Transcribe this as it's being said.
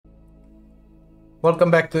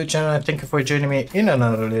Welcome back to the channel and thank you for joining me in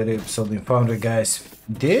another little episode in Foundry, guys.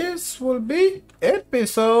 This will be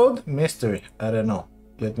episode mystery. I don't know.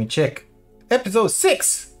 Let me check. Episode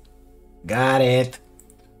 6. Got it.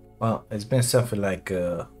 Well, it's been something like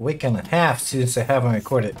a week and a half since I haven't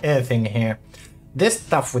recorded anything here. This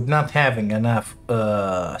stuff with not having enough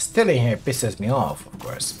still in here pisses me off, of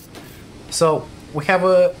course. So we have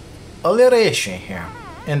a little issue here.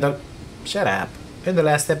 Shut up. In the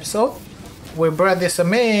last episode, we brought this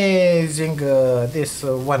amazing,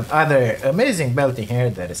 one other amazing belt in here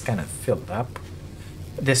that is kind of filled up.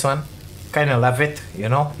 This one, kind of love it, you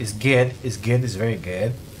know, it's good, it's very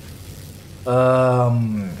good.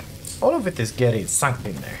 All of it is getting sunk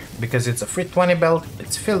in there because it's a 320 belt,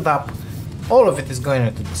 it's filled up. All of it is going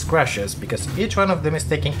into these crushes because each one of them is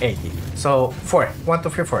taking 80. So 4, 1, 2,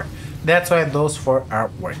 3, 4. That's why those 4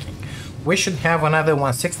 are working. We should have another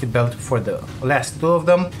 160 belt for the last 2 of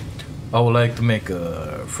them. I would like to make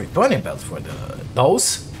a 320 belt for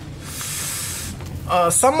those.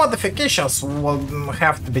 Some modifications will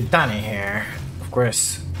have to be done in here, of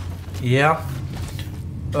course. Yeah.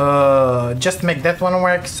 Just make that one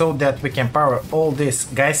work so that we can power all these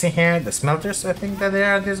guys in here, the smelters, I think that they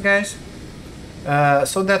are these guys.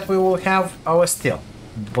 So that we will have our steel.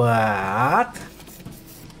 But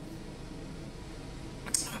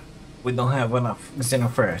we don't have enough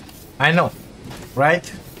Xenoferite. I know,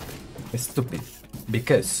 right? It's stupid,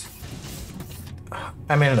 because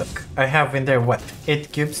I mean, look, I have in there what,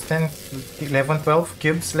 8 cubes, 10, 11, 12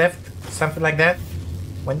 cubes left, something like that.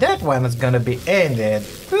 When that one is gonna be ended,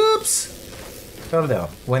 oops, hold on.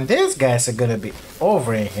 When these guys are gonna be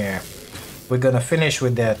over in here, we're gonna finish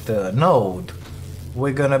with that node.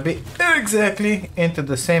 We're gonna be exactly into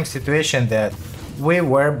the same situation that we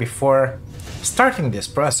were before starting this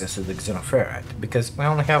process with the Xenoferite, because we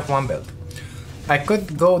only have one build. I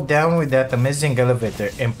could go down with that amazing elevator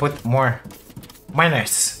and put more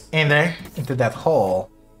miners in there, into that hole,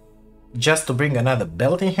 just to bring another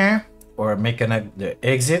belt in here, or make another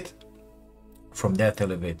exit from that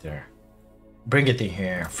elevator. Bring it in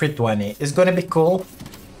here, 320, it's gonna be cool,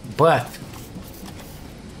 but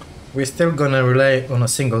we're still gonna rely on a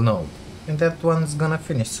single node, and that one's gonna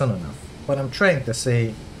finish soon enough. What I'm trying to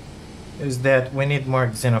say is that we need more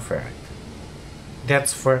Xenoferite.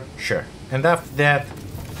 That's for sure. And after that,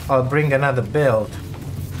 I'll bring another build.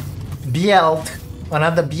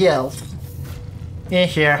 Another build in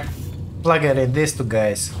here. Plug it in these 2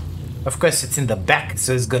 guys. Of course, it's in the back,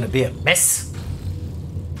 so it's gonna be a mess.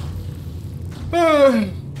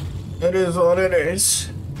 It is what it is.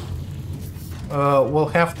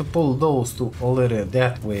 We'll have to pull those 2 a little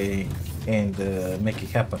that way and make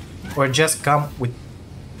it happen. Or just come with...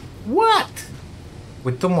 What?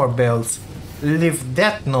 With 2 more builds. Leave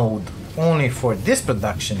that node only for this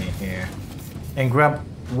production in here and grab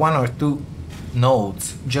 1 or 2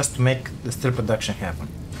 nodes just to make the steel production happen.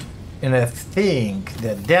 And I think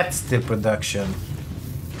that steel production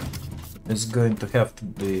is going to have to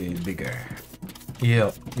be bigger.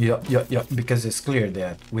 Yeah, because it's clear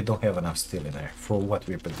that we don't have enough steel in there for what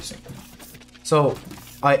we're producing. So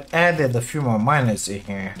I added a few more miners in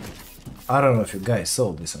here. I don't know if you guys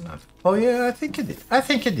saw this or not. Oh yeah, I think you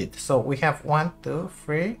did. So we have 1, 2,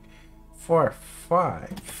 3, 4, 5.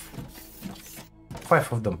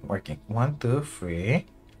 5 of them working. 1, 2, 3,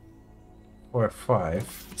 4,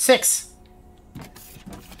 5, 6.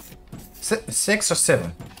 6 or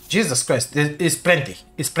 7. Jesus Christ, it's plenty.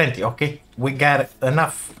 It's plenty, okay? We got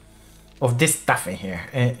enough of this stuff in here.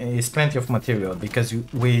 It's plenty of material because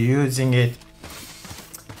we're using it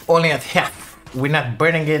only at half. We're not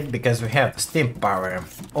burning it because we have steam power.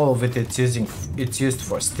 All of it it's used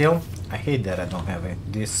for steel. I hate that I don't have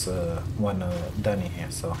this one done in here.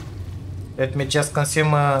 So let me just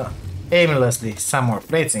consume aimlessly some more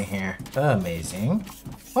plates in here. Amazing.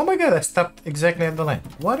 Oh my god, I stopped exactly at the line.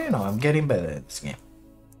 What do you know? I'm getting better at this game.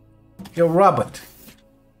 Yo, robot.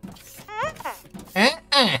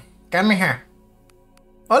 Come here.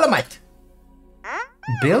 Olamite.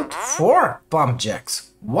 Built 4 pump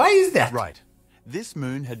jacks. Why is that? Right. This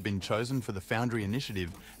moon had been chosen for the Foundry initiative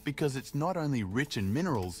because it's not only rich in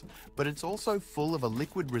minerals, but it's also full of a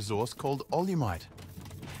liquid resource called olumite.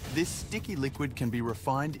 This sticky liquid can be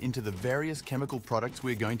refined into the various chemical products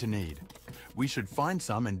we're going to need. We should find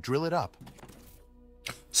some and drill it up.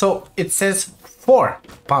 So it says 4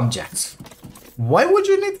 pump jacks. Why would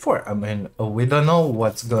you need 4? I mean, we don't know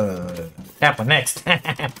what's gonna happen next.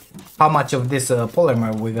 How much of this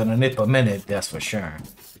polymer we're gonna need per minute, that's for sure.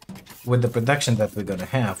 With the production that we're gonna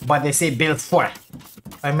have. But they say build 4.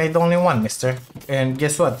 I made only 1, mister. And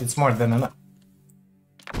guess what? It's more than enough.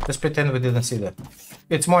 Let's pretend we didn't see that.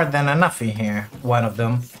 It's more than enough in here, one of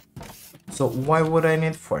them. So why would I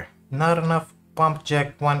need 4? Not enough pump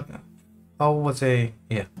jack one. How was a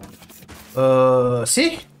yeah?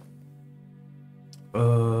 See?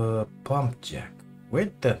 Pump jack.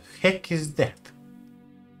 Where the heck is that?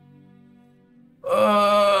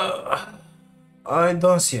 I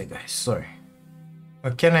don't see it, guys. Sorry.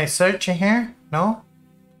 Can I search in here? No?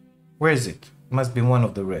 Where is it? Must be one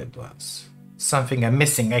of the red ones. Something I'm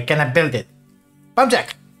missing. I cannot build it. Pump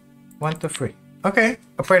jack. 1, 2, 3. Okay.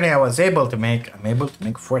 Apparently I'm able to make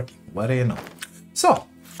 40. What do you know? So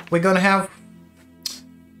we're gonna have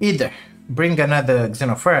either bring another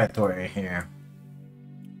Xenoferite over here,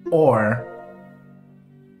 or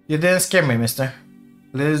you didn't scare me, mister.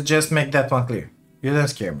 Let's just make that one clear. You didn't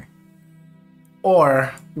scare me.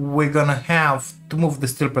 Or we're gonna have to move the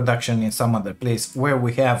steel production in some other place where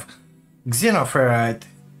we have Xenoferite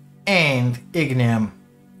and Ignium,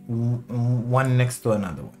 one next to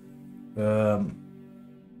another one.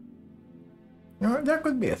 That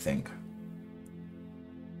could be a thing.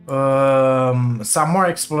 Some more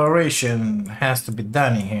exploration has to be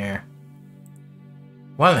done in here.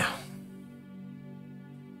 Well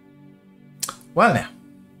now,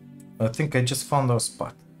 I think I just found our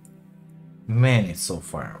spot. Man, it's so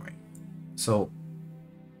far away.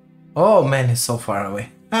 Oh man, it's so far away.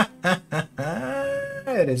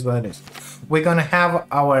 It is what it is. We're gonna have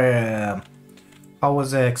our how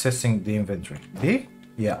was I accessing the inventory? B?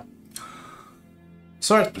 Yeah.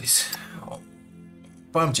 Sword, please.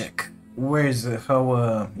 Pump jack. Where is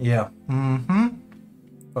how? Yeah.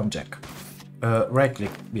 Pump jack. Right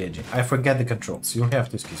click, B.I.G. I forget the controls. You'll have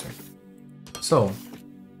to excuse me. So.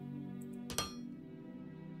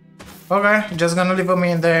 Okay, just gonna leave them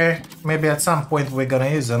in there. Maybe at some point we're gonna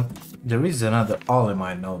use them. There is another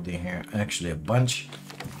Olimite node in here. Actually, a bunch.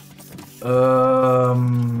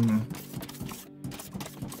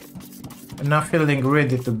 Not feeling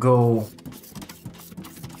ready to go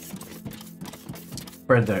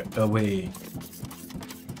further away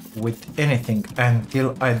with anything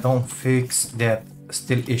until I don't fix that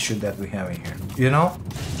steel issue that we have in here, you know?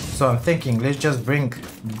 So I'm thinking let's just bring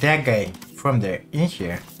that guy from there in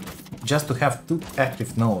here just to have 2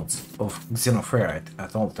 active nodes of Xenoferite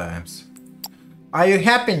at all times. Are you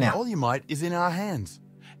happy now? Olimite is in our hands.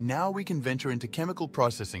 Now we can venture into chemical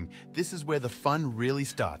processing. This is where the fun really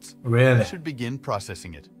starts. Really? We should begin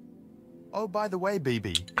processing it. Oh, by the way,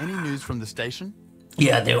 BB, any news from the station?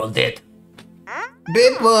 Yeah, they're all dead.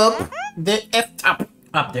 Beep boop. They effed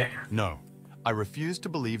up there. No. I refuse to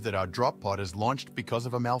believe that our drop pod is launched because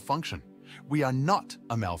of a malfunction. We are not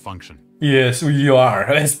a malfunction. Yes, you are,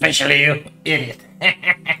 especially you, idiot.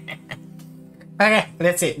 Okay,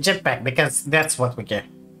 let's see, Jetpack, because that's what we care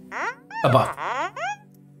about.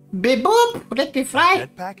 Beep boop, let me fly.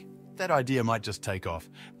 Jetpack? That idea might just take off,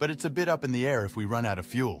 but it's a bit up in the air if we run out of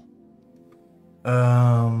fuel.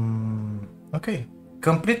 Okay.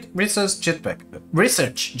 Complete research jetpack.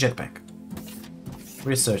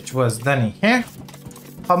 Research was done in here.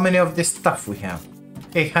 How many of this stuff we have?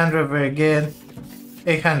 800, very good.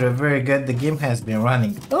 800, very good. The game has been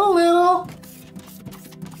running a little.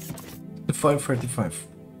 535.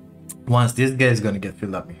 Once this guy is gonna get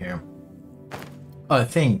filled up in here, I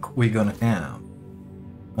think we're gonna have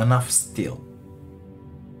enough steel.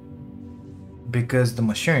 Because the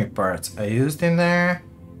machinery parts I used in there,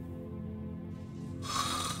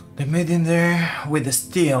 they made in there with the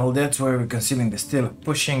steel. That's where we're consuming the steel,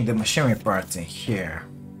 pushing the machinery parts in here.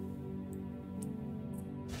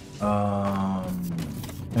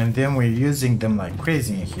 And then we're using them like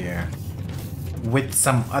crazy in here with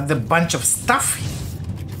some other bunch of stuff,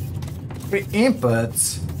 free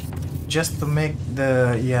inputs, just to make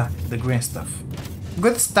the green stuff.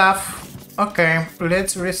 Good stuff. Okay,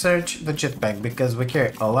 let's research the jetpack because we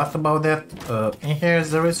care a lot about that. In here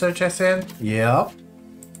is the research I said. Yep.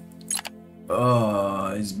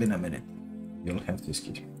 It's been a minute. You'll have to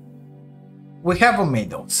excuse me. We haven't made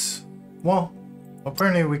those. Well,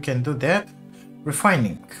 apparently we can do that.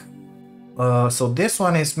 Refining. So this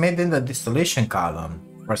one is made in the distillation column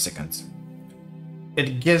for seconds.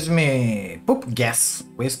 It gives me poop gas,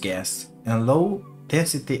 waste gas, and low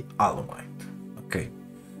density alumite. Okay.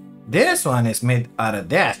 This one is made out of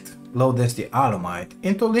that low density alumite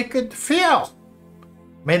into liquid fuel.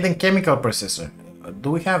 Made in chemical processor.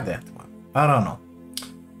 Do we have that one? I don't know.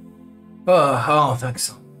 I don't think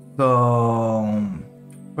so. So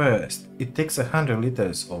first, it takes 100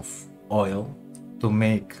 liters of oil to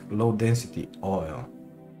make low density oil.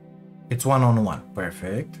 It's 1-on-1,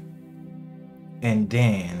 perfect. And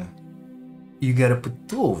then you gotta put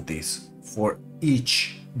 2 of these for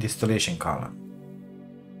each distillation column.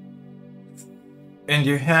 And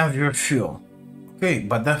you have your fuel. Okay,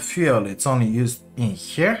 but that fuel, it's only used in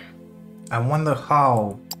here. I wonder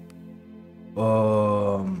how.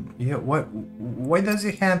 Yeah, why does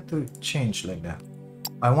it have to change like that?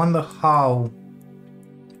 I wonder how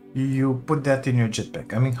you put that in your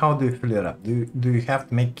jetpack. I mean, how do you fill it up? Do you have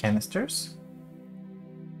to make canisters?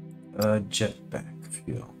 Jetpack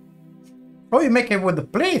fuel. Oh, you make it with the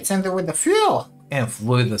plates and with the fuel and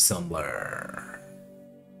fluid assembler.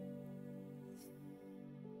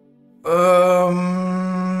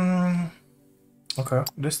 Okay,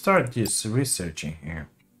 let's start just researching here.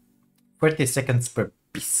 30 seconds per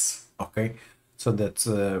piece. Okay, so that's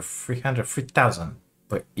 3,000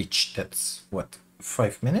 per each. That's what,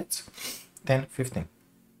 5 minutes? 10, 15.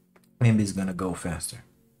 Maybe it's gonna go faster.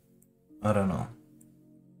 I don't know.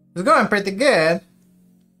 It's going pretty good.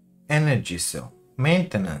 Energy cell.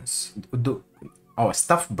 Maintenance. Do our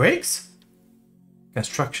stuff breaks?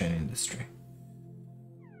 Construction industry.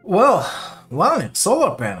 Well,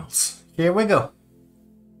 solar panels. Here we go.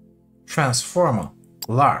 Transformer.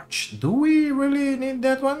 Large. Do we really need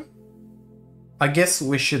that one? I guess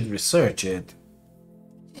we should research it.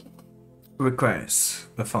 Requires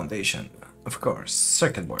a foundation. Of course.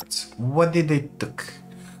 Circuit boards. What did they took?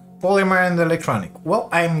 Polymer and electronic. Well,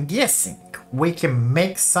 I'm guessing we can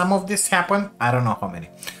make some of this happen. I don't know how many.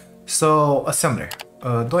 So, assembler.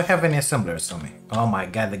 Do I have any assemblers on me? Oh my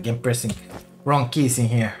god, the game pressing wrong keys in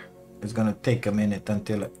here. It's gonna take a minute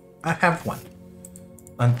until I have one.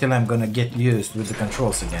 Until I'm gonna get used with the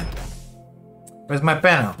controls again. Where's my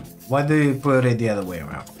panel? Why do you put it the other way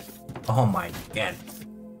around? Oh my god.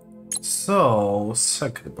 So,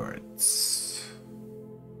 circuit boards.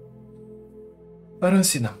 I don't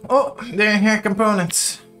see them. Oh, they're here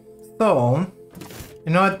components. So,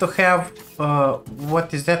 in order to have,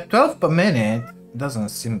 what is that, 12 per minute? Doesn't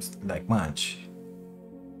seem like much.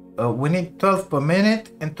 We need 12 per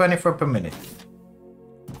minute and 24 per minute.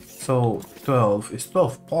 So 12 is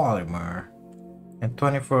 12 polymer and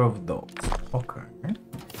 24 of those. Okay.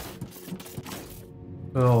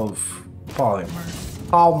 12 polymer.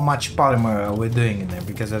 How much polymer are we doing in there?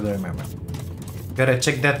 Because I don't remember. Gotta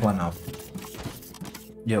check that one out.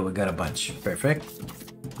 Yeah, we got a bunch. Perfect.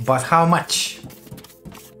 But how much?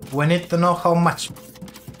 We need to know how much.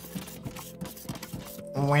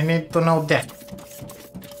 We need to know that.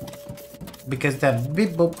 Because that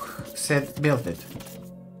big book said build it.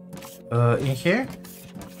 In here?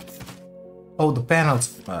 Oh, the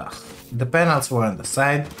panels. The panels were on the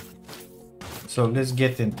side. So let's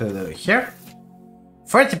get into the here.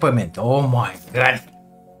 40 per minute. Oh my god.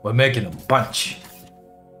 We're making a bunch.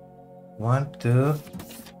 1, 2.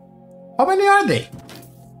 How many are they?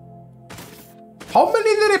 How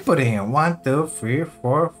many did I put in here? 1, 2, 3,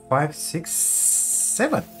 4, 5, 6,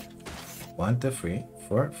 7. 1, 2, 3,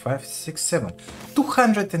 4, 5, 6, 7.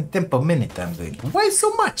 210 per minute I'm doing. Why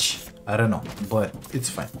so much? I don't know, but it's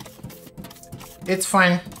fine. It's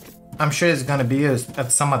fine. I'm sure it's gonna be used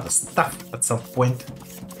at some other stuff at some point.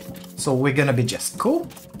 So we're gonna be just cool.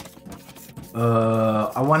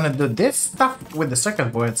 I wanna do this stuff with the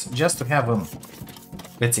circuit boards just to have them,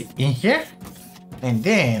 let's see, in here. And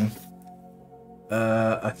then,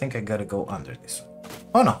 I think I gotta go under this one.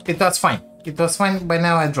 Oh no, it was fine. It was fine, by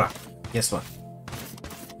now I dropped. Guess what?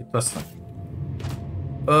 It was fine.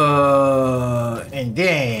 And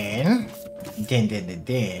then,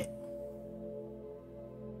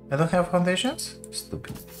 I don't have foundations?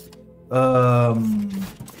 Stupid.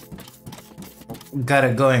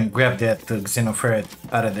 Gotta go and grab that Xenoferite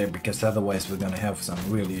out of there because otherwise we're gonna have some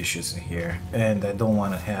real issues in here. And I don't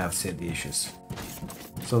wanna have said issues.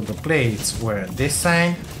 So the plates were on this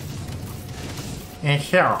side. And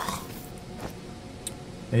here.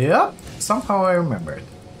 Yep, somehow I remembered.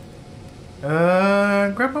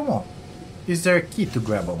 Grab them all. Is there a key to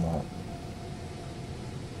grab them all?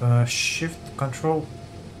 Shift, control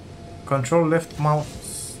left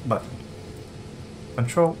mouse button.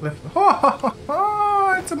 Control left.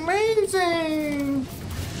 Oh, it's amazing!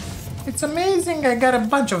 It's amazing! I got a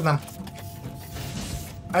bunch of them.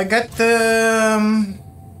 I got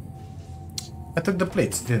I took the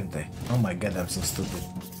plates, didn't I? Oh my god, I'm so stupid.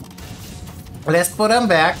 Let's put them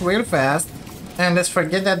back real fast. And let's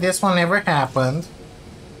forget that this one never happened.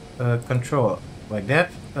 Control. Like that.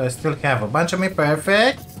 I still have a bunch of me.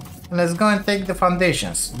 Perfect. And let's go and take the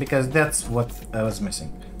foundations. Because that's what I was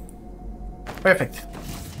missing. Perfect.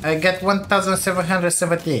 I got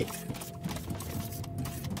 1,778.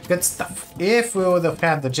 Good stuff. If we would have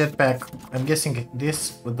had the jetpack, I'm guessing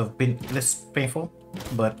this would have been less painful.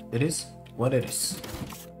 But it is what it is.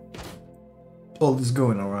 All this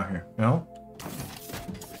going around here, you know?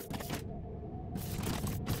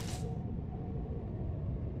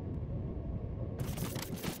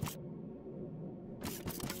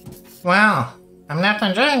 Well, I'm not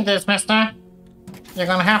enjoying this, mister. You're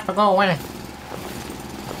gonna have to go away.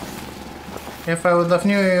 If I would have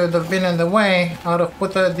knew you would have been in the way, I would have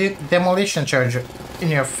put a demolition charge in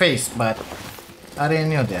your face, but I didn't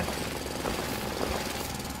know that.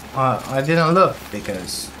 I didn't look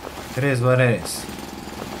because it is what it is.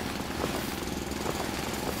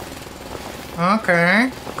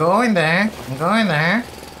 Okay, go in there, go in there.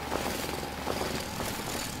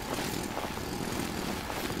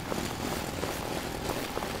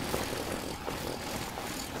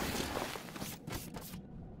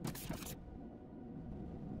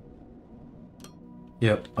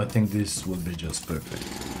 Yep, I think this will be just perfect.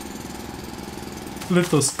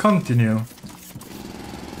 Let us continue.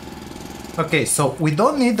 Okay, so we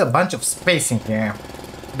don't need a bunch of space in here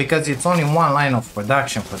because it's only one line of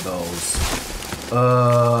production for those.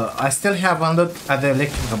 I still haven't looked at the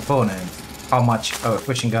electric component, how much we're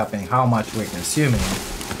pushing up and how much we're consuming,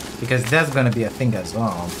 because that's gonna be a thing as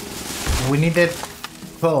well. We needed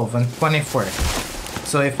 12 and 24.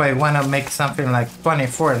 So if I wanna make something like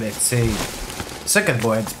 24, let's say, circuit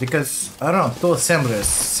boards, because I don't know, 2 assemblers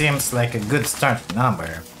seems like a good starting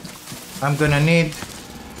number. I'm gonna need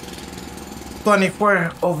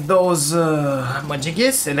 24 of those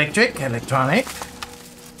majigis, electronic.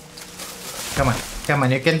 Come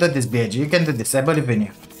on, you can do this, B.I.G, you can do this, I believe in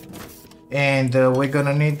you. And we're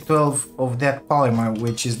gonna need 12 of that polymer,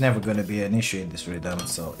 which is never gonna be an issue in this rhythm,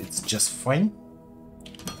 so it's just fine.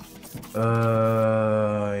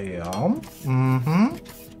 Yeah.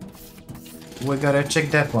 We gotta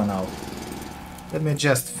check that one out. Let me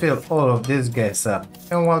just fill all of these guys up,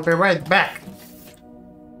 and we'll be right back.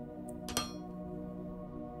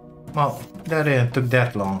 Well, that didn't took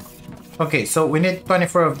that long. Okay, so we need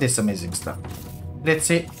 24 of this amazing stuff. Let's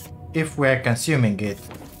see if we're consuming it.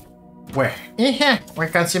 Where? Yeah, we're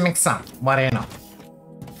consuming some. What do you know?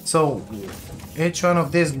 So, each one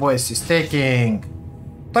of these boys is taking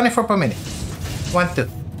 24 per minute. 1, 2.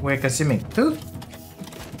 We're consuming 2.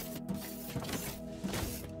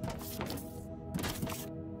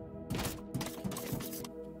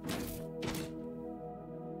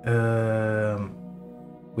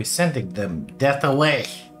 We're sending them that away.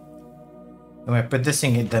 And we're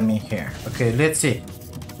producing them in here. Okay, let's see.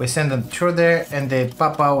 We send them through there and they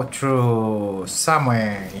pop out through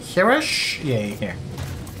somewhere here-ish? Yeah, in here.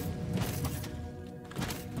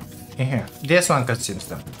 In here. This one consumes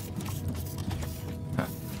them. Huh.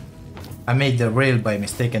 I made the rail by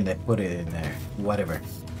mistake and I put it in there. Whatever.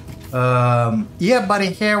 Yeah, but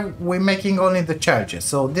in here we're making only the charges.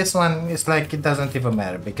 So this one is like it doesn't even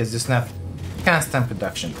matter because it's not constant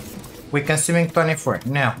production. We're consuming 24.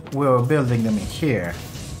 Now we're building them in here.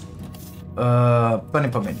 20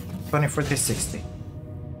 per minute. 20, 40, 60.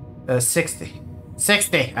 60.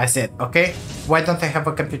 60, I said, okay? Why don't I have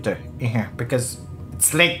a computer in here? Because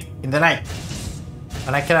it's late in the night.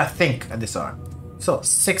 And I cannot think at this hour. So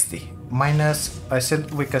 60 minus, I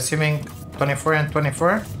said we're consuming 24 and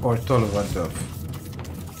 24 or 12 and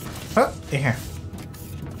 12. Oh, in here.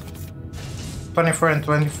 24 and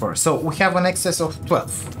 24. So we have an excess of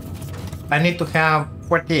 12. I need to have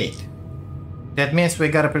 48. That means we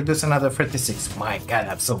gotta produce another 36. My god,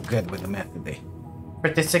 I'm so good with the math today.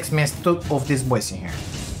 36 means 2 of these boys in here.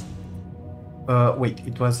 Wait,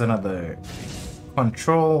 it was another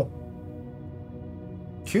control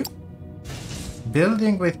Q.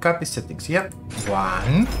 Building with copy settings. Yep.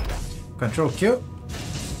 1. Control Q.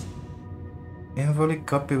 Invalid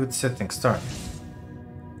copy with settings. Start.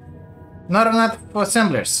 Not enough for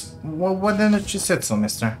assemblers. Well, why didn't you say so,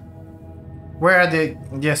 mister? Where are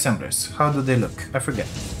the assemblers? How do they look? I forget.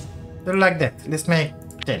 They're like that. Let's make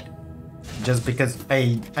 10. Just because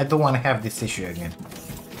I don't want to have this issue again.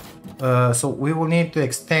 So we will need to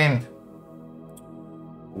extend.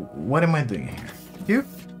 What am I doing here? Here?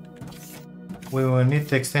 We will need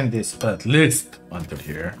to extend this at least until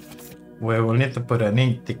here. We will need to put an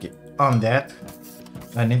intake on that.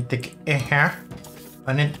 An intake in here.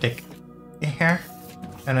 An intake in here.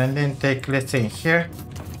 And an intake, let's say, here.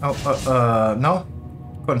 Oh, no.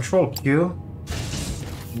 Control Q.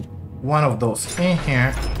 One of those in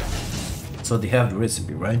here. So they have the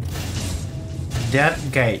recipe, right? That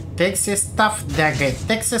guy takes his stuff. That guy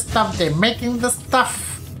takes his stuff. They're making the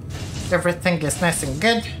stuff. Everything is nice and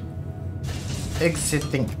good.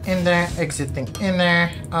 Exiting in there. Exiting in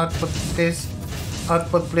there. Output please.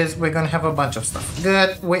 Output please. We're gonna have a bunch of stuff.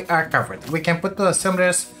 Good. We are covered. We can put 2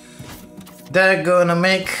 assemblers. They're gonna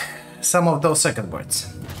make some of those circuit boards.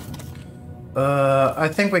 I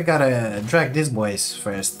think we gotta drag these boys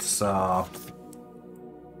first, so...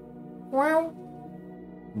 Well...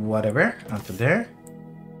 Whatever, onto there.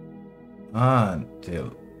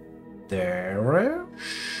 Until there.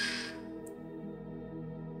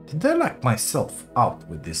 Did I lock myself out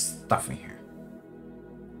with this stuff in here?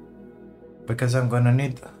 Because I'm gonna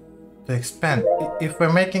need to expand. If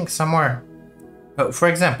we're making some more, for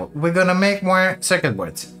example, we're gonna make more circuit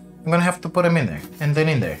boards. I'm gonna have to put them in there and then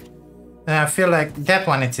in there. And I feel like that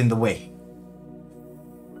one is in the way.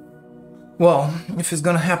 Well, if it's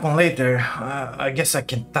gonna happen later, I guess I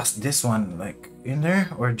can toss this one like in there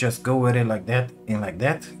or just go with it like that, in like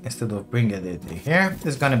that, instead of bringing it in here.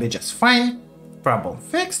 It's gonna be just fine. Problem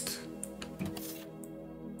fixed.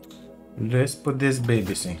 Let's put these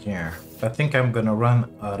babies in here. I think I'm gonna run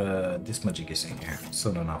out of this magicus in here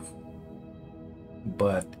soon enough.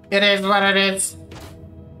 But it is what it is.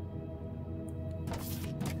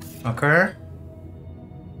 Okay.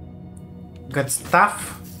 Good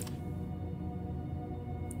stuff.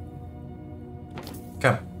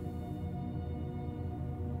 Come.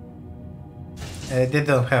 They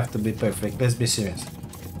don't have to be perfect. Let's be serious.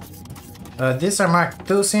 These are Mark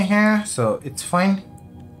 2s in here, so it's fine.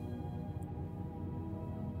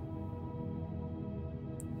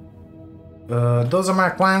 Those are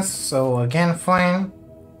Mark 1s, so again, fine.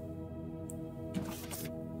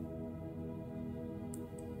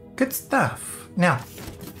 Good stuff. Now,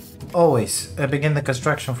 always begin the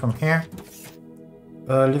construction from here.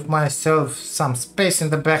 Leave myself some space in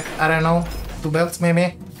the back, I don't know, 2 belts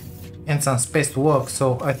maybe, and some space to walk,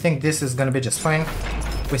 so I think this is gonna be just fine.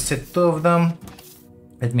 We set 2 of them.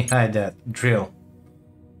 Let me hide that drill.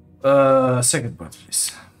 Second board,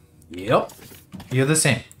 please. Yep, you're the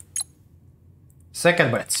same.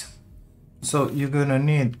 Second boards. So you're gonna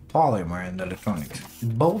need polymer and electronics.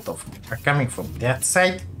 Both of them are coming from that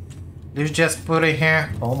side. Let's just put it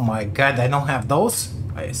here. Oh my god, I don't have those?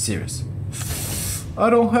 Are you serious? I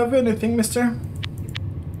don't have anything, mister.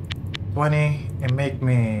 20 and make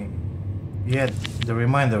me get the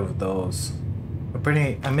reminder of those.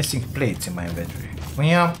 I'm missing plates in my inventory.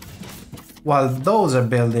 Yeah. While those are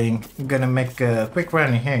building, I'm gonna make a quick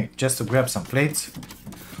run in here just to grab some plates.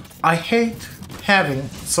 I hate having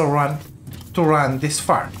to run this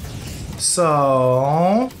far.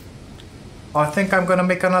 So I think I'm gonna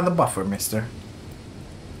make another buffer, mister.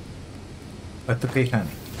 Okay, honey.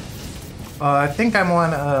 I think I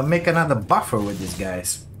wanna make another buffer with these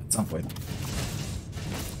guys at some point.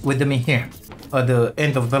 With them in here, at the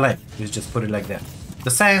end of the line. Let's just put it like that. The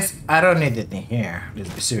science, I don't need it in here. Let's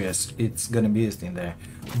be serious. It's gonna be used in there.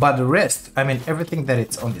 But the rest, I mean everything that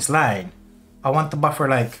it's on this line, I want the buffer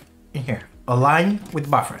like in here. A line with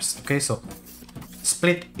buffers. Okay, so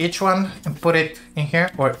split each one and put it in here,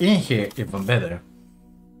 or in here even better.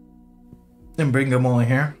 Then bring them all in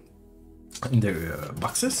here in their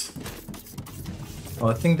boxes.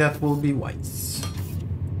 I think that will be whites.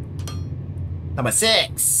 Number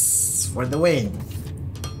 6 for the win.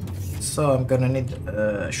 So I'm gonna need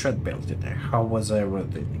a shred belt in there. How was I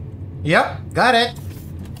rotating? Yep, got it.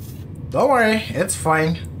 Don't worry, it's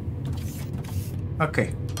fine.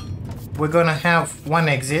 Okay, we're gonna have one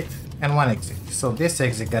exit and one exit. So this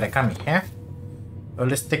exit gotta come in here.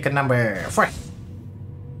 Let's take a number 4.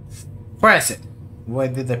 Press it. Why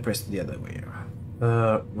did I press the other way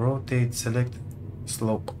around? Rotate, select,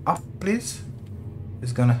 slope up, please.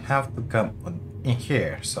 It's gonna have to come on in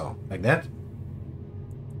here, so like that.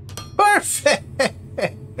 Perfect.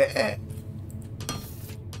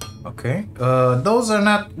 Okay, those are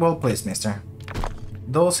not well placed, mister.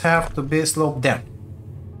 Those have to be sloped down.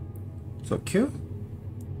 So Q,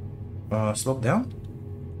 slope down.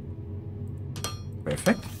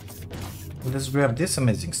 Perfect. Let's grab this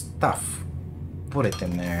amazing stuff. Put it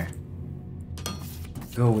in there.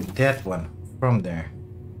 Go with that one from there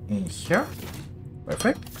in here.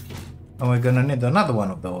 Perfect. And we're gonna need another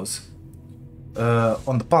one of those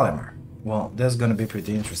on the polymer. Well, that's gonna be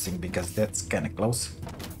pretty interesting because that's kind of close.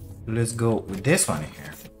 Let's go with this one in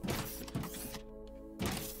here.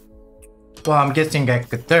 Well, I'm guessing I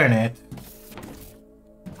could turn it.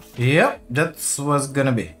 Yep, that's what's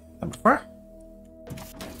gonna be. Number 4.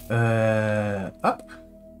 Up.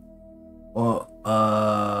 Well,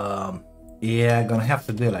 yeah, gonna have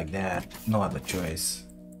to do it like that. No other choice.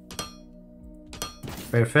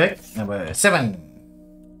 Perfect. Number 7.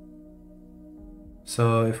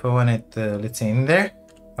 So if I want it, let's say in there.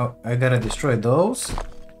 Oh, I gotta destroy those.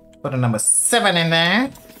 Put a number 7 in there.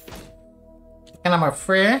 And number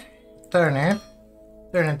 3. Turn it.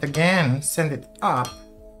 Turn it again. Send it up.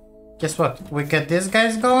 Guess what? We get these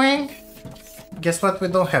guys going. Guess what? We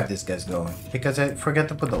don't have these guys going because I forgot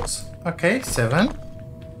to put those. Okay, 7.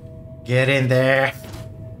 Get in there.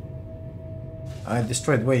 I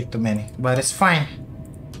destroyed way too many, but it's fine.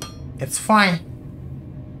 It's fine.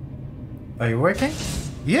 Are you working?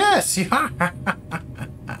 Yes, yeah.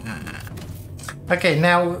 Okay,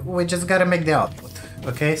 now we just gotta make the output.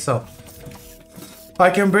 Okay, so I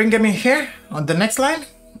can bring him in here on the next line.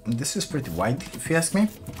 This is pretty wide, if you ask me.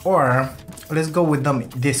 Or let's go with them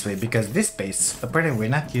this way, because this space, apparently we're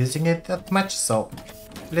not using it that much. So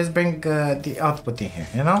let's bring the output in here,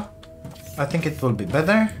 you know? I think it will be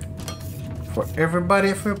better for everybody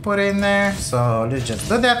if we put it in there. So let's just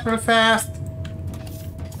do that real fast.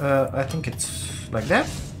 I think it's like that.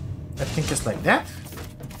 I think it's like that.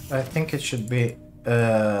 I think it should be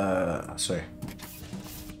sorry,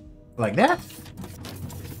 like that,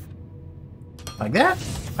 like that.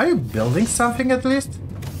 Are you building something at least?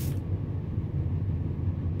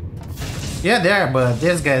 Yeah, there, but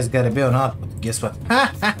this guy's gotta be on output. Guess what?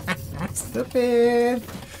 Stupid.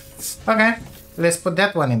 Okay, let's put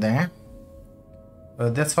that one in there.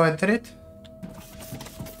 That's how I did it.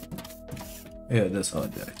 Yeah, that's how I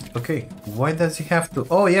did it. Okay, why does he have to?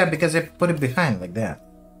 Oh yeah, because I put it behind like that.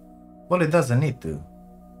 Well, it doesn't need to.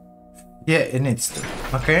 Yeah, it needs to.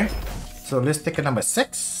 Okay, so let's take a number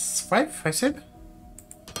 6, 5, I said.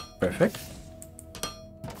 Perfect.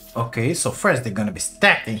 Okay, so first they're gonna be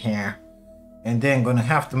stacked in here, and then gonna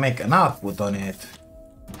have to make an output on it.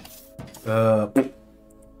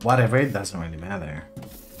 Whatever, it doesn't really matter.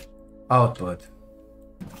 Output.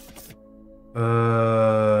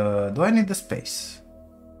 Do I need the space?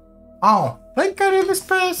 Oh, I think I need the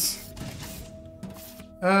space.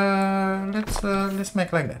 Let's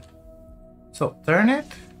make like that. So turn it.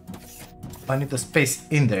 I need the space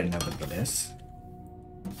in there nevertheless.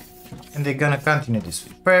 And they're gonna continue this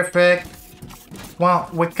way. Perfect. Well,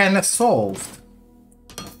 we kind of solved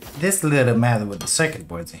this little matter with the circuit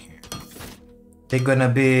boards in here. They're gonna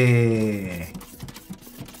be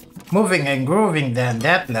moving and grooving down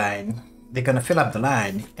that line. They're gonna fill up the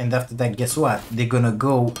line, and after that, guess what? They're gonna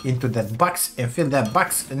go into that box and fill that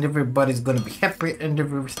box, and everybody's gonna be happy, and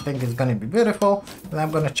everything is gonna be beautiful. And I'm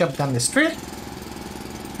gonna chop down the street,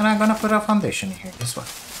 and I'm gonna put a foundation here. Guess what?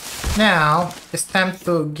 Now it's time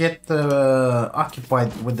to get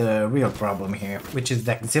occupied with the real problem here, which is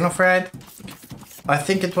that Xenoferite. I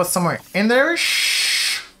think it was somewhere in there.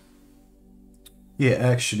 Yeah,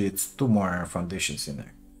 actually, it's 2 more foundations in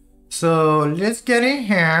there. So let's get in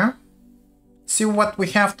here. See what we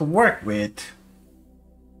have to work with.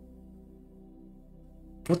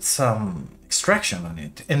 Put some extraction on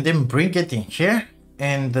it and then bring it in here.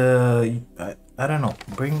 And I don't know,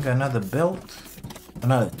 bring another belt,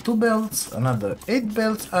 another 2 belts, another 8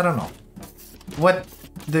 belts. I don't know. What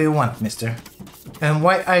do you want, mister? And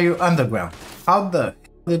why are you underground? How the hell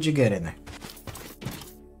did you get in there?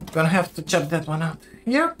 Gonna have to chop that one out.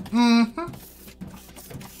 Yeah.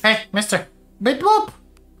 Hey, mister. Beep boop.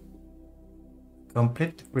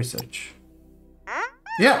 Complete research.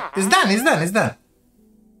 Yeah, it's done, it's done, it's done.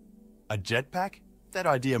 A jetpack? That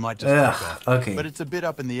idea might just take off. Okay. But it's a bit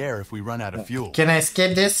up in the air if we run out of fuel. Can I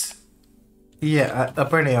escape this? Yeah,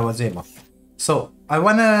 apparently I was able. So, I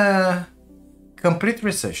wanna complete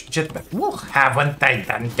research. Jetpack. Well, haven't I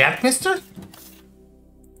done that, mister?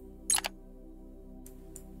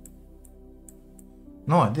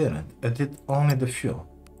 No, I didn't. I did only the fuel.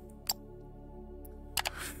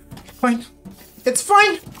 Fine. It's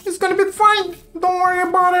fine. It's gonna be fine. Don't worry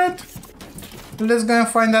about it. Let's go and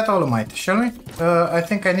find that Olymite, shall we? I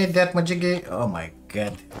think I need that Majigi. Oh my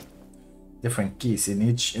god. Different keys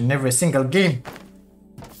in every single game.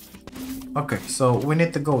 Okay, so we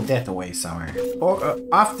need to go that way somewhere. Or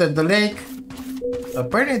after the lake.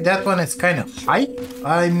 Apparently that one is kind of high.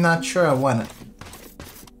 I'm not sure I want it.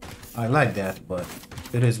 I like that, but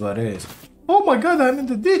it is what it is. Oh my god, I'm in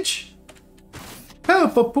the ditch.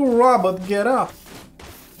 Help a poor robot get up.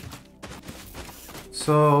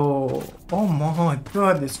 So, oh my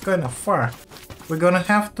god, it's kind of far. We're gonna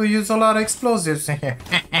have to use a lot of explosives in here.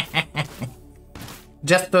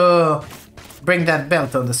 Just to bring that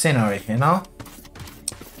belt on the scenery, you know?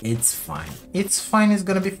 It's fine. It's fine, it's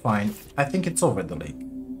gonna be fine. I think it's over the lake.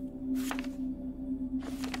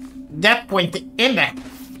 That point in there.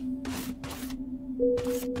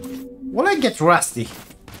 Will I get rusty?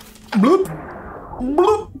 Bloop.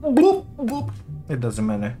 Bloop, bloop, bloop. It doesn't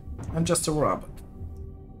matter. I'm just a robot.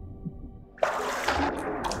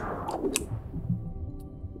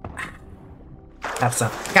 Have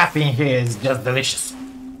some coffee in here, it's just delicious.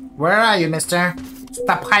 Where are you, mister?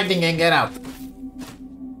 Stop hiding and get out.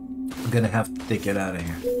 I'm gonna have to take it out of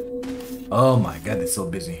here. Oh my god, it's so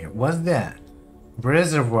busy here. What's that?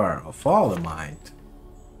 Reservoir of Olimite.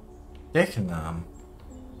 Technum.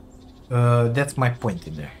 That's my point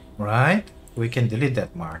in there, right? We can delete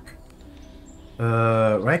that mark.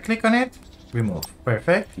 Right click on it, remove.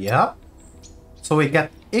 Perfect. Yep. So we got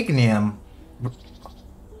ignium.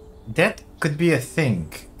 That could be a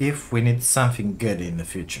thing if we need something good in the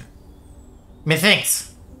future.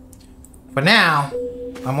 Methinks. For now,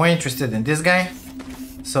 I'm more interested in this guy.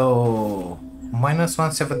 So minus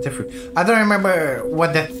 173. I don't remember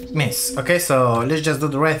what that means. Okay, so let's just do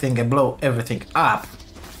the right thing and blow everything up.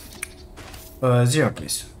 0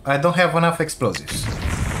 please. I don't have enough explosives.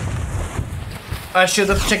 I should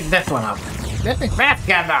have checked that one out. Let me fast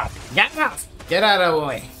get out. Get out. Get out of the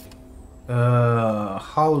way.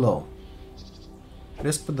 How low?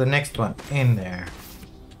 Let's put the next one in there.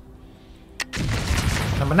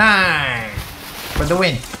 Number 9 for the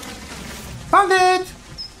win. Found it.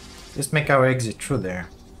 Let's make our exit through there.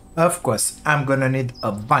 Of course, I'm gonna need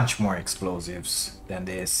a bunch more explosives than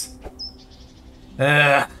this.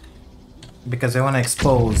 Because I wanna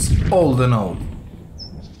expose all the node.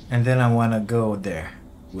 And then I wanna go there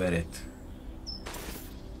with it.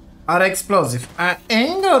 Our explosive. I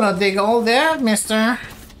ain't gonna dig all that, mister.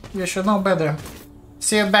 You should know better.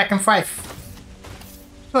 See you back in 5.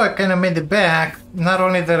 So I kinda made it back. Not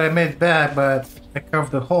only did I made it back, but I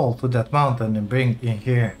carved a hole to that mountain and bring it in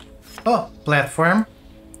here. Oh, platform.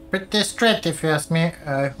 Pretty straight if you ask me.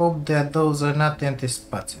 I hope that those are not empty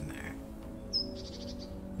spots in there.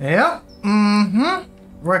 Yeah,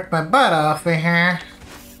 worked my butt off in here.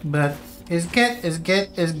 But it's good, it's good,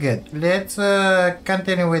 it's good. Let's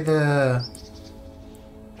continue with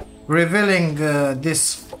revealing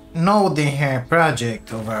this node in here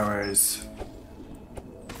project of ours.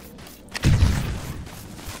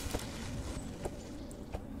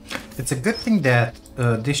 It's a good thing that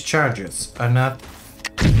these charges are not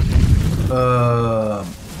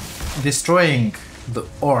destroying the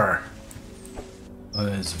ore.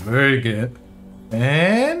 It's very good.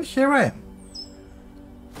 And here I am.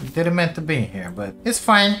 Didn't meant to be here, but it's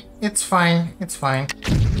fine. It's fine. It's fine.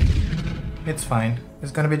 It's fine.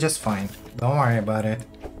 It's gonna be just fine. Don't worry about it.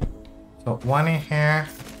 So one in here.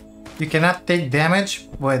 You cannot take damage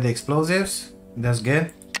by the explosives. That's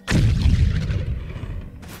good.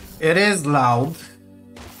 It is loud,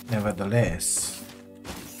 nevertheless.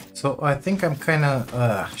 So I think I'm kind of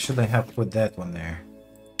should I have put that one there?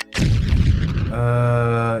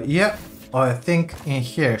 Yeah, I think in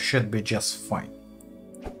here should be just fine.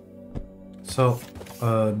 So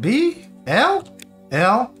B L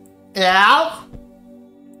L L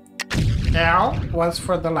L was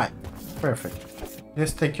for the light. Perfect.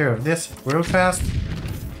 Let's take care of this real fast.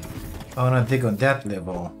 I wanna dig on that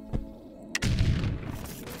level.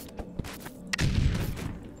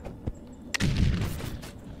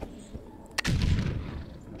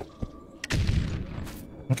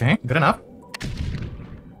 Okay, good enough.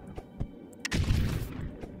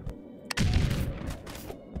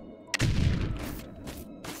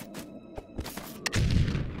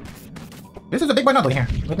 This is a big boy node in here.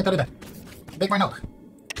 Let me tell you that. Big boy node.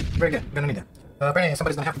 Very good. Gonna need it. Apparently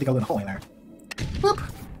somebody's gonna have to dig a little hole in there. Whoop.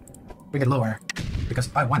 Bring it lower. Because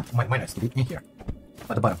I want my miners to be in here.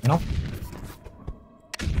 At the bottom, you know?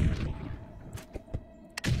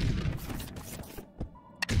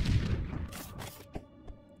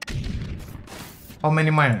 How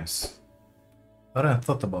many miners? I hadn't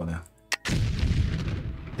thought about that.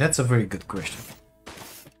 That's a very good question.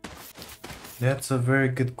 That's a very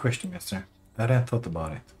good question, mister. I hadn't thought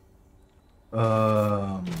about it.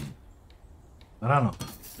 I don't know.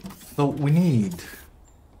 So we need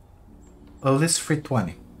at least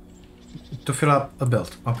 320 to fill up a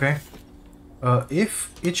belt, okay?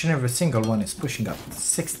 If each and every single one is pushing up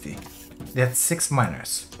 60, that's 6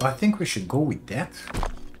 miners. I think we should go with that.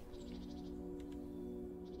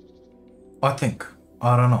 I think.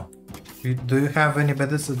 I don't know. Do you have any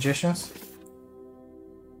better suggestions?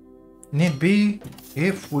 Need be,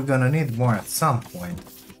 if we're gonna need more at some point,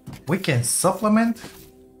 we can supplement.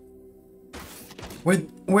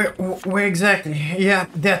 Where exactly? Yeah,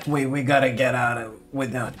 that way we gotta get out of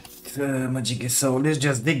without Majiki. So let's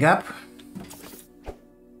just dig up.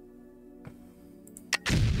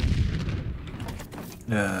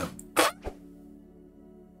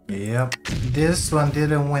 Yep, this one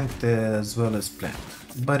didn't went as well as planned,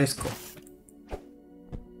 but it's cool.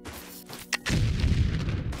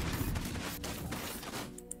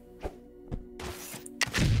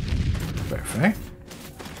 Perfect.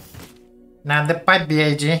 Now the pipe,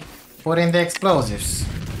 B.I.G. Put in the explosives.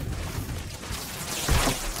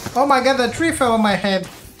 Oh my god, the tree fell on my head.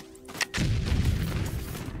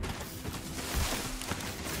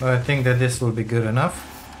 I think that this will be good enough.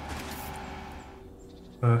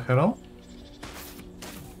 Hello?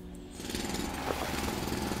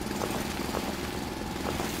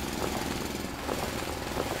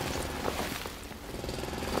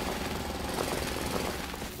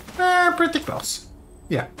 are pretty close.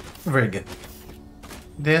 Yeah, very good.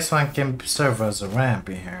 This one can serve as a ramp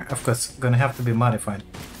in here. Of course, gonna have to be modified.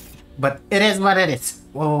 But it is what it is.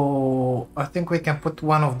 Oh, I think we can put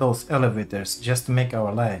one of those elevators just to make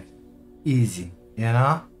our life easy, you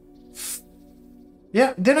know?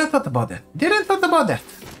 Yeah, didn't thought about that. Didn't thought about that.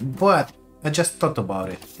 But I just thought about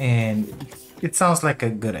it and it sounds like a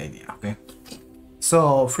good idea, okay?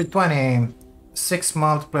 So 320, 6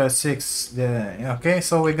 multiplier 6, okay,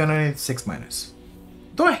 so we're gonna need 6 miners.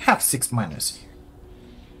 Do I have 6 miners here?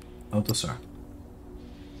 Oh, sir.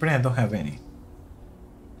 But I don't have any.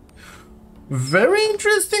 Very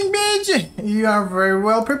interesting, B.I.G. You are very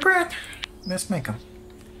well prepared. Let's make them.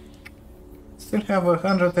 Still have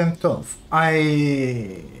 112.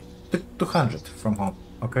 I took 200 from home,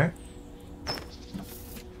 okay?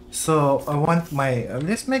 So I want my...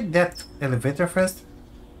 let's make that elevator first.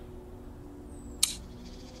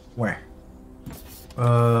 Where?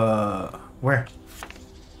 Where?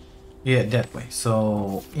 Yeah, that way.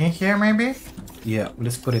 So in here maybe? Yeah,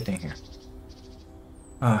 let's put it in here.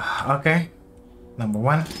 Okay. Number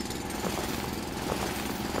 1.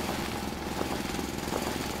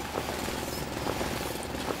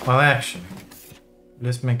 Well, actually,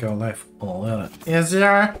 let's make our life a little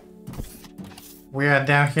easier. We are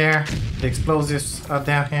down here. The explosives are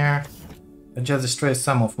down here. I just destroyed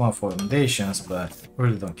some of my foundations, but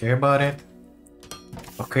really don't care about it.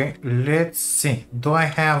 Okay, let's see. Do I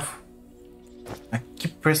have... I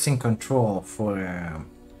keep pressing control for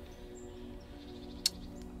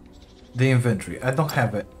the inventory. I don't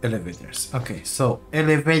have elevators. Okay, so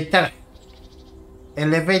elevator.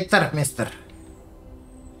 Elevator, mister.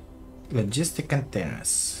 Logistic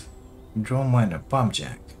containers. Drone miner, pump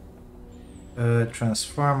jack.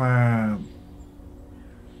 Transformer.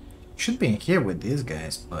 Should be in here with these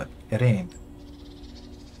guys, but it ain't.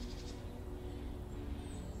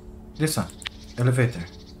 This one. Elevator.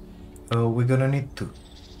 We're gonna need 2.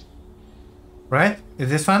 Right? Is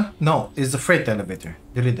this one? No, it's the freight elevator.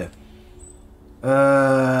 Delete that.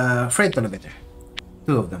 Freight elevator.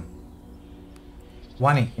 2 of them.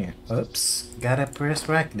 1 in here. Oops. Gotta press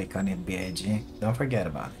right click on it, B.I.G. Don't forget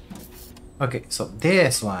about it. Okay, so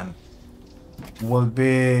this one will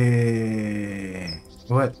be...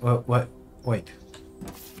 What? Wait.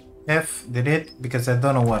 F, delete, because I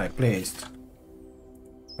don't know what I placed.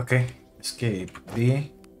 Okay, escape,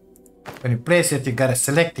 B. When you place it, you gotta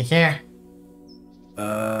select it here.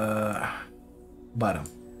 Bottom.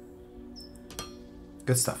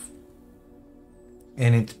 Good stuff.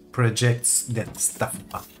 And it projects that stuff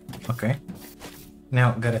up. Okay.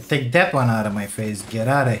 Now, gotta take that one out of my face. Get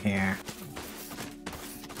out of here.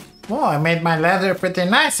 Well, I made my leather pretty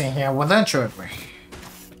nice in here, wouldn't you agree?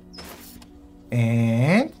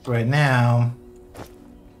 And right now,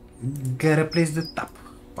 gotta place the top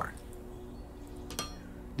part.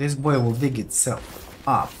 This boy will dig itself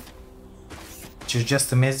up, which is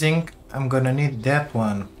just amazing. I'm gonna need that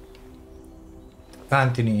one to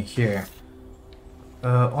continue here.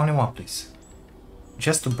 Only one, please.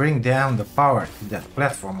 Just to bring down the power to that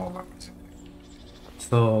platform over.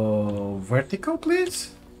 So vertical,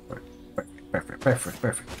 please.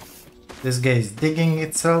 Perfect. This guy is digging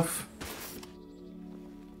itself.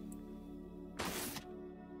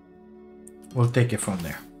 We'll take it from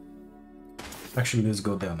there. Actually, let's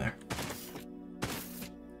go down there.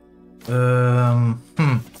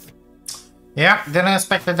 Yeah, didn't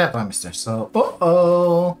expect that one, mister. So,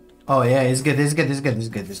 oh yeah, it's good.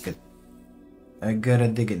 I gotta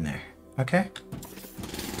dig in there. Okay.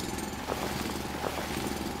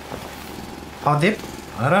 How deep?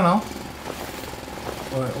 I don't know.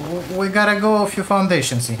 We gotta go a few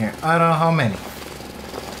foundations in here. I don't know how many.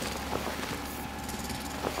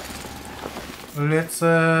 Let's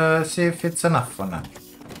see if it's enough or not.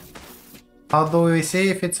 How do we see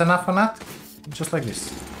if it's enough or not? Just like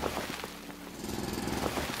this.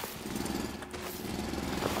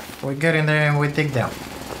 We get in there and we dig down.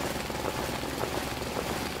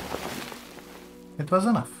 It was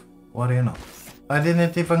enough. What do you know? I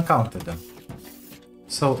didn't even count them.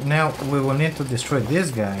 So now we will need to destroy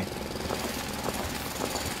this guy.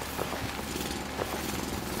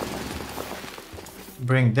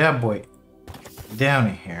 Bring that boy down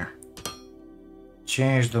in here.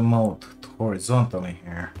 Change the mode to horizontal in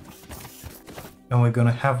here. And we're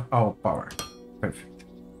gonna have our power. Perfect.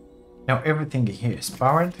 Now everything in here is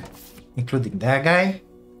powered, including that guy.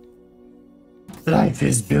 Life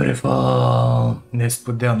is beautiful. Let's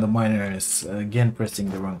put down the miners. Again, pressing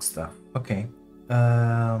the wrong stuff. Okay.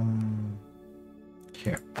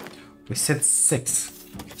 Here. We set 6.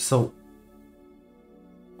 So,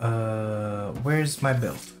 where's my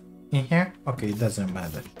build? in here? Okay, it doesn't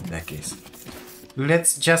matter in that case.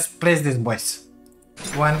 Let's just place these boys.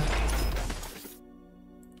 1,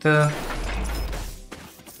 2,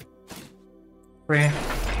 3,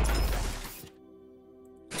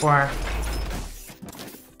 4,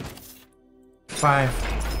 5,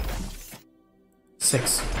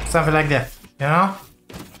 6, something like that, you know?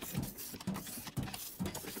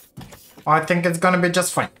 I think it's gonna be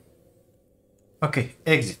just fine. Okay,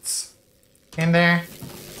 exits. In there.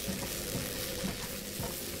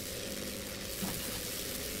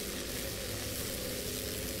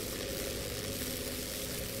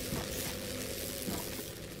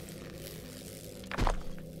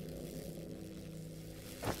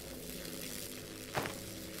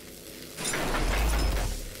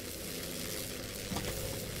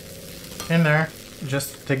 In there,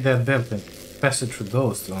 just take that belt and pass it through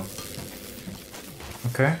those two.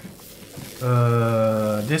 Okay.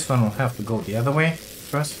 This one will have to go the other way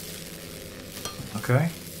first. Okay.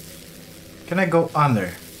 Can I go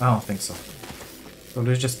under? I don't think so. So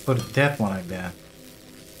let's just put that one like that.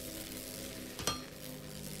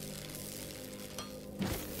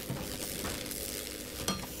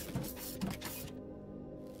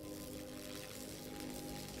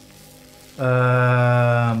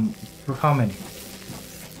 How many?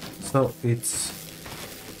 So it's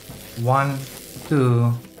 1,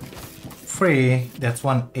 2, 3. That's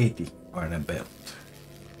 180 on a belt.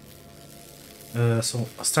 So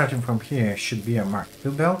starting from here should be a Mark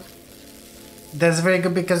II belt. That's very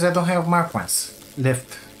good because I don't have Mark 1s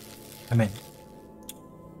left. I mean,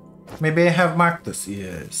 maybe I have Mark IIs.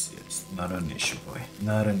 Yes, yes, not an issue, boy,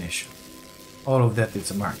 not an issue. All of that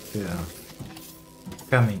is a Mark II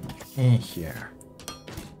coming in here.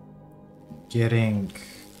 Getting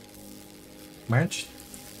merged.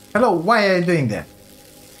 Hello, why are you doing that?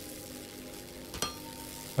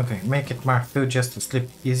 Okay, make it Mark II just to sleep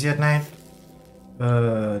easy at night.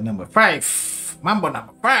 Number 5. Mambo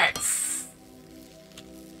number 5.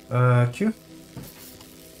 Q.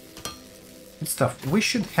 Good stuff. We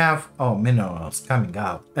should have minerals coming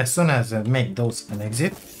out as soon as I make those an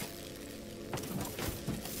exit.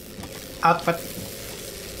 Output.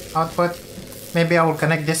 Output. Maybe I will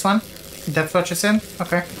connect this one. That's what you said?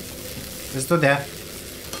 Okay. Let's do that.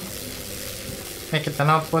 Make it an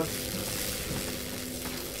output.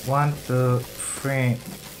 1, 2, 3.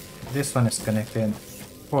 This one is connected.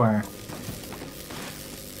 4,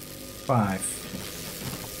 5,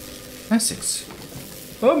 and 6.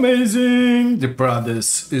 Amazing! The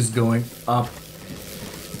progress is going up.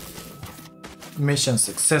 Mission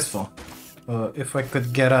successful. If I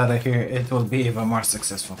could get out of here, it will be even more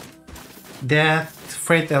successful. That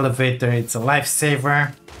freight elevator, it's a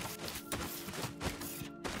lifesaver.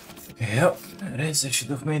 Yep, it is. I should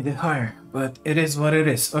have made it higher, but it is what it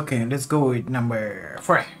is. Okay, let's go with number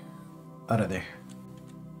 4. Out of there.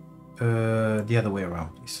 The other way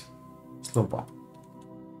around, please. Slow ball.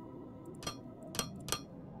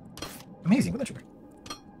 Amazing, what a sugar.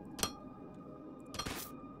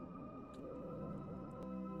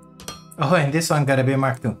 Oh, and this one gotta be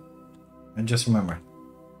Mark II. I just remember.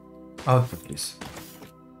 Output, please.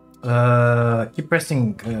 Keep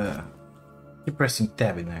pressing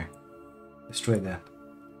tab in there. Destroy that.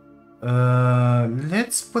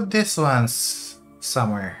 Let's put this one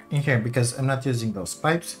somewhere in here because I'm not using those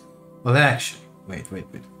pipes. Well, actually, wait.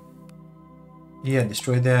 Yeah,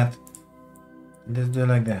 destroy that. Let's do it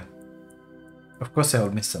like that. Of course, I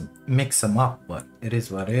will mix them up, but it is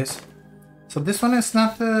what it is. So this one is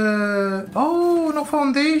not. Oh, no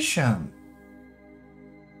foundation.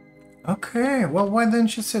 Okay, well, why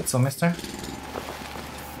didn't you say so, mister?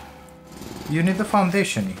 You need a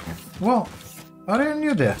foundation in here. Well, I didn't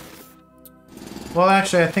knew that. Well,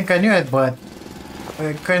 actually, I think I knew it, but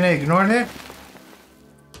I kinda ignored it.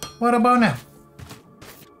 What about now?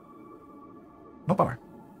 No power.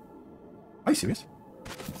 Are you serious?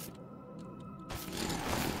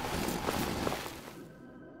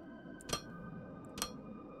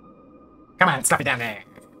 Come on, slap it down there.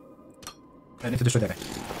 I need to destroy that guy.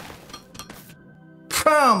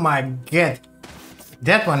 Oh my god.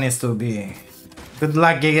 That one needs to be... Good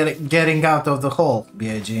luck getting out of the hole,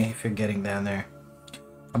 B.I.G, if you're getting down there.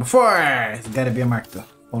 Number 4! It's gotta be a Mark II.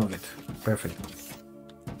 All of it. Perfect.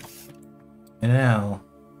 And now...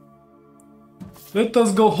 let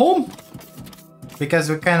us go home! Because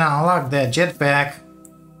we kinda unlocked that jetpack.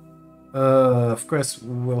 Of course,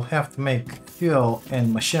 we'll have to make fuel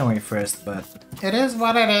and machinery first, but it is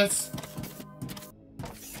what it is.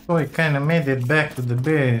 So I kinda made it back to the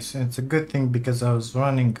base. It's a good thing because I was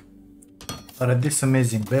running out of these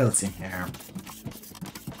amazing belts in here.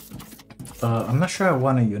 I'm not sure I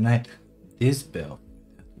want to unite this belt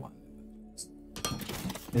with that one.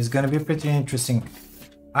 It's gonna be pretty interesting.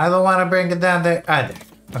 I don't want to bring it down there either,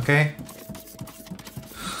 okay?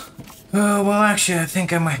 Well, actually, I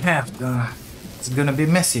think I might have to. It's gonna be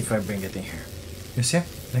messy if I bring it in here. You see?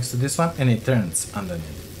 Next to this one, and it turns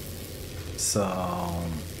underneath. So...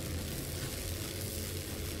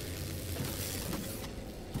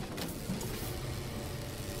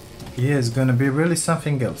 yeah, it's gonna be really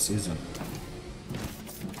something else, isn't it?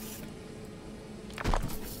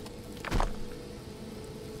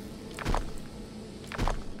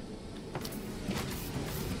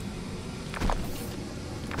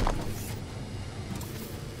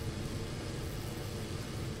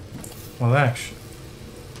 Well, actually,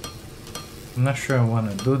 I'm not sure I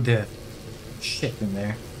want to do that shit in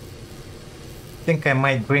there. I think I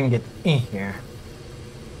might bring it in here.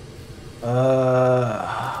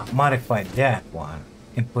 Modify that one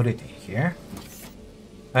and put it in here.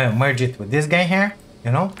 I merge it with this guy here,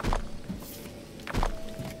 you know,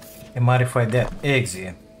 and modify that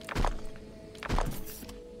exit.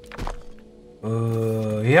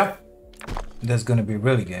 Yep, that's gonna be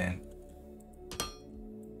really good.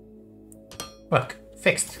 Look,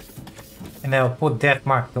 fixed. And I'll put that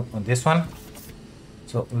mark on this one.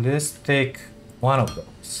 So let's take one of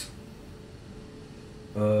those.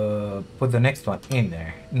 Put the next one in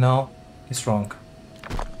there. No, it's wrong.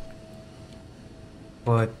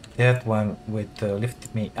 Put that one with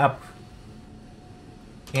lift me up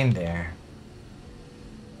in there.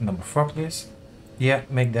 Number 4, please. Yeah,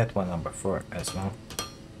 make that one number 4 as well.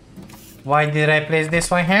 Why did I place this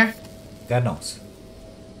one here? God knows.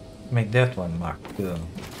 Make that one mark 2.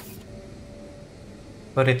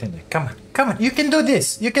 Put it in there. Come on, come on. You can do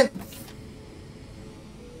this. You can.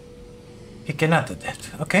 You cannot do that.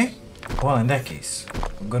 Okay. Well, in that case,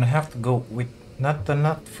 I'm gonna have to go with not the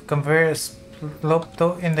nut conveyor slope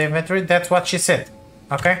though in the inventory. That's what she said.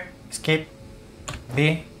 Okay. Escape.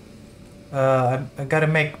 B. I gotta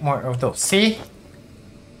make more of those. C.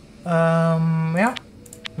 Yeah.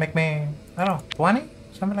 Make me, I don't know, 20?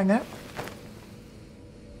 Something like that.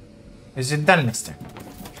 Is it done, mister?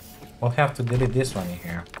 We'll have to delete this one in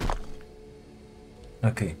here.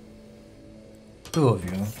 Okay. 2 of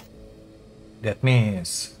you. That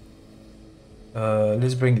means...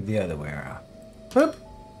 let's bring it the other way around. Whoop!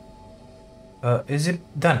 Is it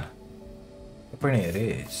done? Apparently it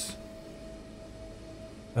is.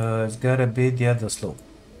 It's gotta be the other slope.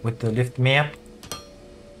 With the lift me up.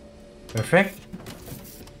 Perfect.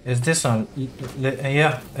 Is this one?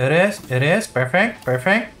 Yeah, it is. It is. Perfect.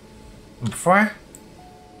 Perfect. Number 4.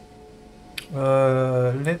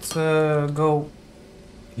 Let's go.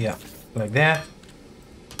 Yeah, like that.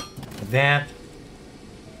 Like that.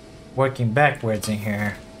 Working backwards in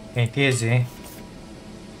here ain't easy.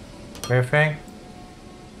 Perfect.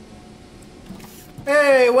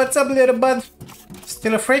 Hey, what's up, little bud?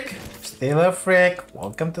 Still a freak? Still a freak.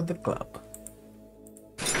 Welcome to the club.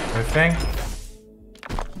 Perfect.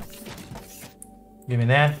 Give me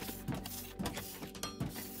that.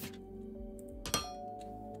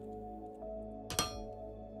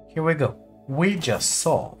 Here we go. We just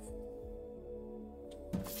solved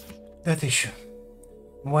that issue.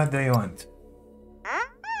 What do you want?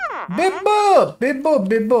 Bip boop! Bip boop!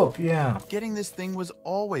 Bip boop! Yeah. Getting this thing was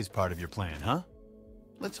always part of your plan, huh?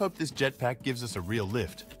 Let's hope this jetpack gives us a real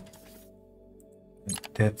lift.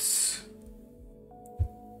 That's...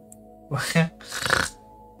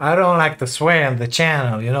 I don't like to swear on the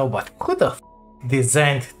channel, you know, but who the f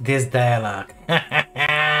designed this dialogue?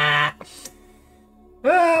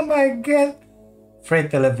 Oh my god.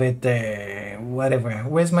 Freight elevator, whatever.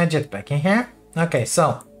 Where's my jetpack? In here? Okay,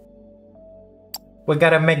 so we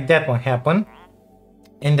gotta make that one happen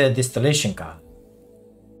in the distillation column.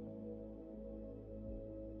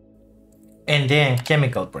 And then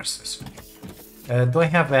chemical processor. Do I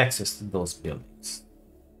have access to those buildings?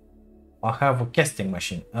 I have a casting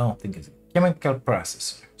machine. I don't think it's a chemical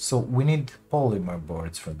processor. So we need polymer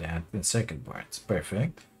boards for that and circuit boards.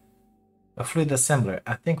 Perfect. A fluid assembler.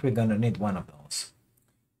 I think we're gonna need one of those.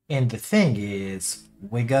 And the thing is,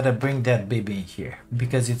 we gotta bring that baby in here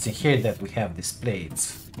because it's in here that we have these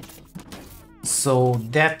plates. So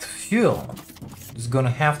that fuel is gonna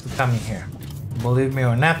have to come in here. Believe me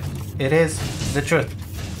or not, it is the truth.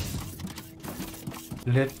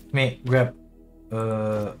 Let me grab,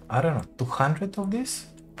 I don't know, 200 of this?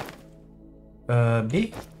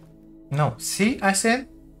 B? No, C, I said?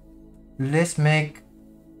 Let's make,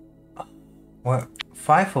 well,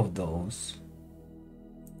 5 of those.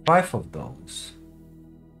 5 of those.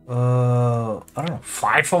 I don't know,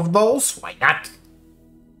 5 of those? Why not?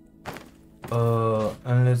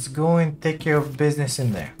 And let's go and take care of business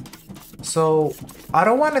in there. So, I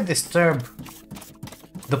don't want to disturb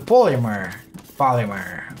The polymer.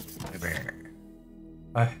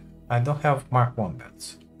 I don't have Mark 1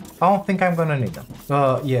 belts. I don't think I'm gonna need them.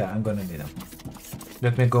 Yeah, I'm gonna need them.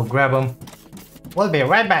 Let me go grab them. We'll be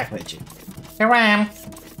right back with you. Here I am.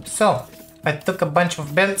 So, I took a bunch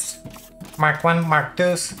of belts. Mark 1, Mark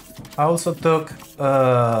 2s. I also took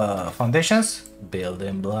foundations.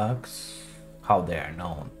 Building blocks. How they are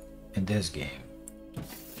known in this game.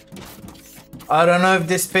 I don't know if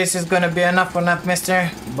this space is gonna be enough or not, mister,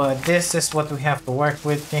 but this is what we have to work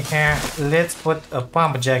with in here. Let's put a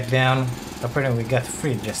pump jack down. Apparently we got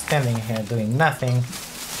free just standing here doing nothing.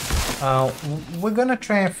 We're gonna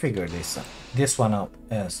try and figure this one out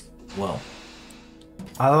as well.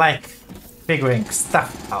 I like figuring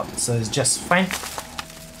stuff out, so it's just fine.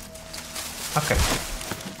 Okay.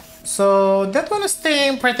 So that one is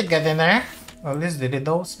staying pretty good in there. At least delete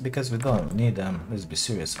those because we don't need them. Let's be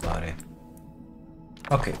serious about it.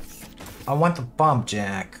 Okay, I want a pump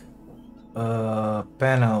jack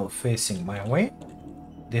panel facing my way.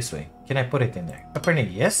 This way. Can I put it in there?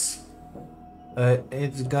 Apparently, yes.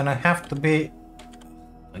 It's gonna have to be,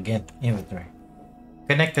 again, inventory.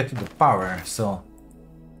 Connected to the power, so.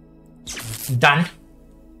 Done.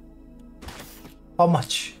 How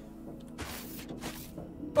much?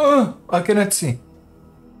 I cannot see.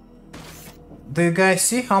 Do you guys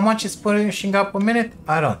see how much it's pushing up a minute?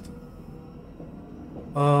 I don't.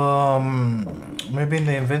 Maybe in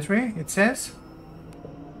the inventory it says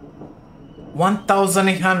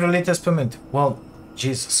 1,800 liters per minute. Well,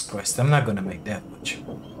 Jesus Christ, I'm not gonna make that much.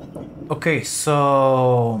 Okay,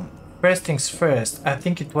 so first things first, I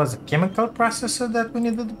think it was a chemical processor that we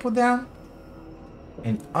needed to put down,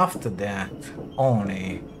 and after that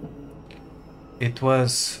only it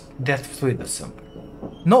was that fluid assembly.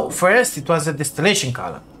 No, first it was a distillation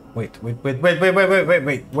column. Wait,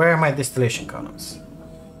 where are my distillation columns?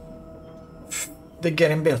 They're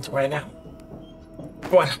getting built right now.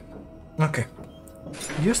 One. Okay.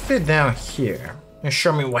 You stay down here and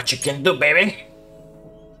show me what you can do, baby.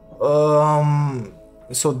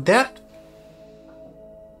 So that.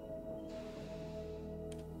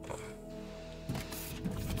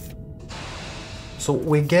 So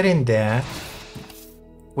we're getting that.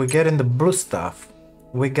 We're getting the blue stuff.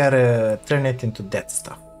 We gotta turn it into that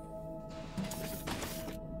stuff.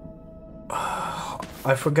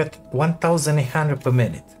 I forgot 1,800 per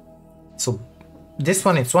minute. So this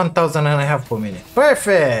one is 1,500 per minute.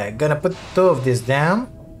 Perfect! Gonna put two of these down.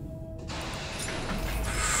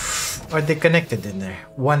 Are they connected in there?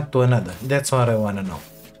 One to another? That's what I wanna know.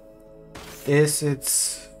 It's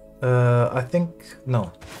I think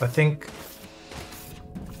no. I think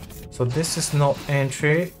so this is no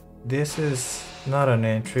entry. This is not an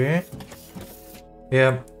entry.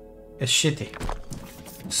 Yeah, it's shitty.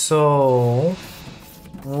 So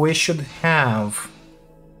we should have,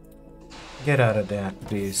 get out of that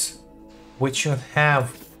please, we should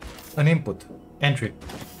have an input entry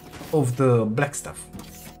of the black stuff.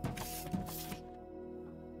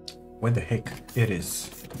 Where the heck it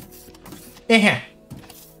is? Yeah.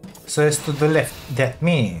 So it's to the left. That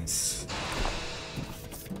means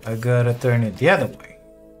I gotta turn it the other way.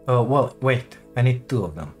 Oh well, wait, I need two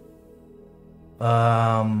of them.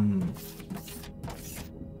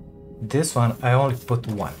 This one, I only put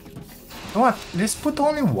one. What? Let's put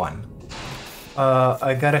only one.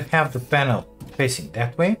 I gotta have the panel facing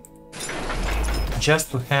that way. Just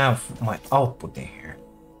to have my output in here.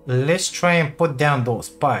 Let's try and put down those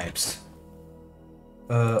pipes.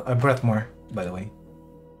 I brought more, by the way.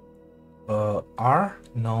 R?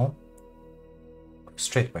 No.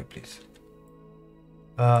 Straight pipe, please.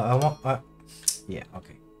 I want... yeah,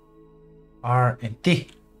 okay. R and T.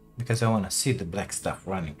 Because I want to see the black stuff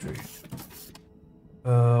running through it.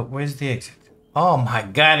 Where's the exit? Oh my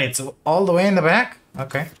god, it's all the way in the back?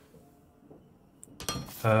 Okay.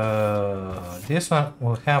 This one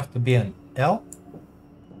will have to be an L.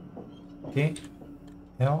 T.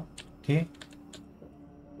 L. T.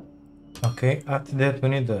 Okay, after that we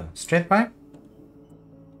need the straight pipe.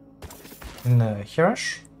 And the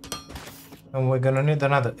hierash. And we're gonna need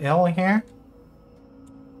another L here.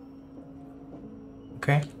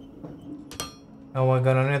 Okay. And we're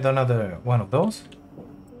gonna need another one of those.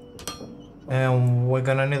 And we're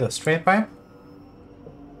gonna need a straight pipe.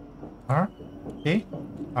 R, T,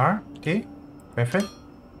 R, T. Perfect.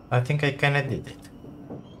 I think I kinda did it.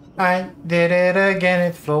 I did it again,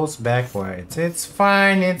 it flows backwards. It's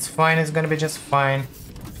fine, it's fine, it's gonna be just fine.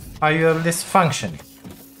 Are you at least functioning?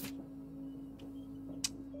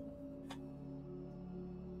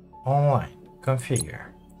 Online,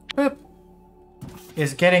 configure. Boop.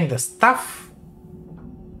 Is getting the stuff.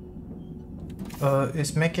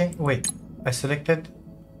 Is making, wait, I selected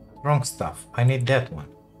Wrong stuff. I need that one.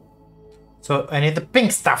 So I need the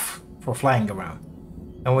pink stuff for flying around.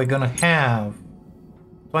 And we're gonna have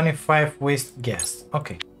 25 waste gas.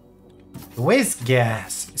 Okay. The waste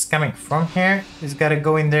gas is coming from here. It's gotta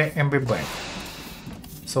go in there and be burned.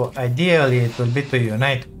 So ideally it will be to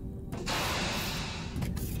unite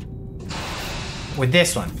with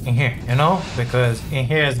this one in here, you know, because in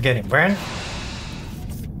here it's getting burned.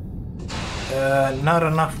 Not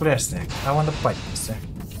enough flare stack. I want the pipe, mister.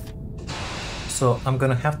 So I'm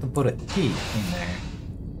gonna have to put a T in there.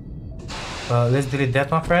 Let's delete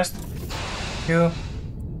that one first. Q,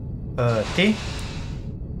 T.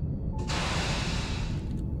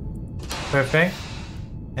 Perfect.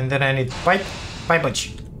 And then I need pipe,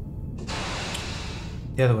 B.I.G.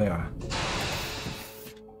 The other way around.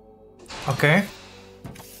 Okay.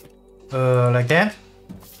 Like that.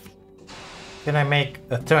 Then I make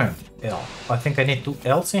a turn L. I think I need 2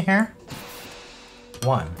 L's in here.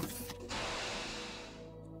 1.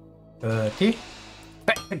 T.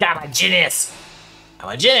 I'm a genius! I'm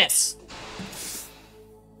a genius!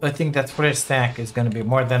 I think that first stack is gonna be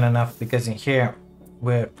more than enough because in here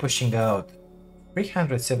we're pushing out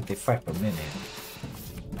 375 per minute.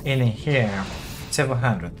 And in here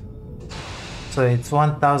 700. So it's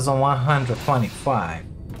 1125.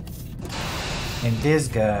 And this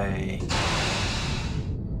guy,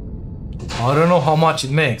 I don't know how much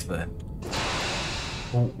it makes, but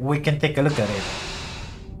we can take a look at it.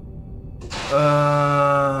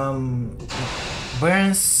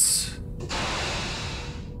 Burns.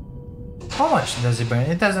 How much does it burn?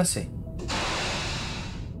 It doesn't say.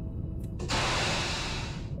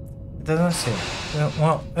 It doesn't say.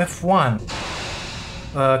 Well, F1.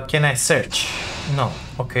 Can I search? No.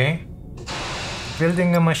 Okay.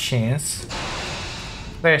 Building the machines.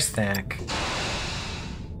 Flare stack.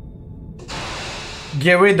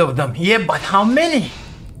 Get rid of them. Yeah, but how many?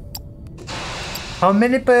 How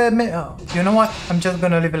many per minute? Oh, you know what? I'm just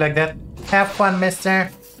gonna leave it like that. Have fun,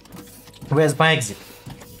 mister. Where's my exit?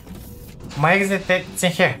 My exit is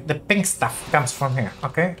in here. The pink stuff comes from here.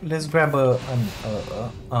 Okay, let's grab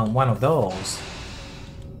one of those.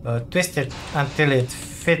 Twist it until it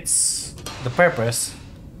fits the purpose.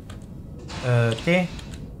 T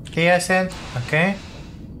I said. Okay.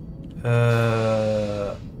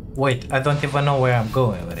 Wait, I don't even know where I'm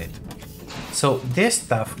going with it. So this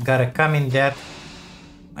stuff gotta come in that.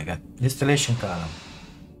 I got distillation column.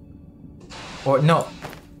 Or no,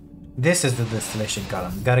 this is the distillation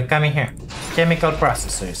column. Gotta come in here. Chemical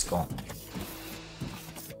processor is called.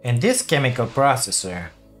 And this chemical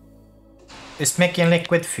processor is making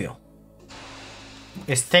liquid fuel.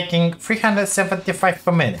 It's taking 375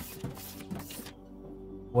 per minute.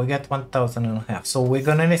 We got 1,500. So we're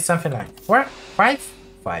gonna need something like 4, 5,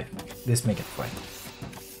 5. Let's make it 5.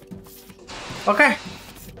 Okay.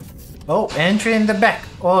 Oh, entry in the back,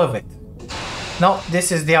 all of it. No,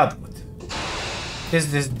 this is the output.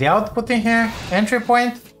 This is the output in here. Entry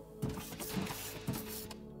point.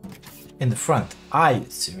 In the front. I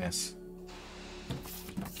serious.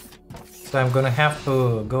 So I'm gonna have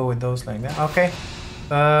to go with those like that. Okay.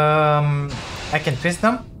 I can twist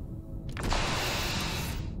them.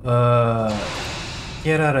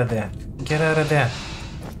 Get out of there. Get out of there.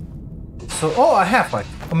 So, oh, I have like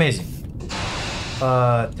amazing.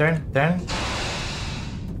 Turn.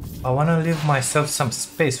 I want to leave myself some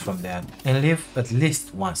space from that and leave at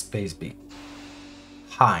least one space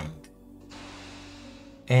behind.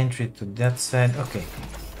 Entry to that side. Okay.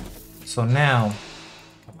 So now,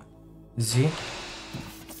 Z.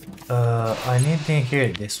 I need in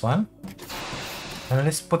here this one. And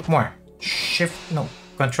let's put more. Shift, no,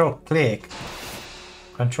 Control click.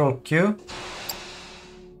 Control Q.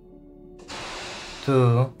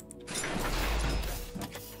 2.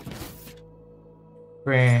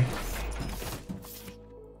 3,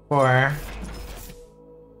 4.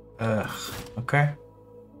 Okay.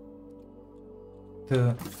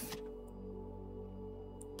 2.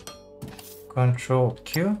 Control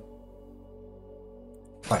Q.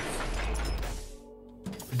 5.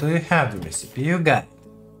 Do you have the recipe? You got it.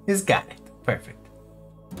 He's got it. Perfect.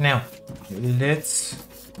 Now, let's...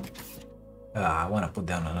 I want to put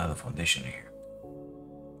down another foundation here.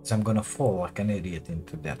 So I'm gonna fall like an idiot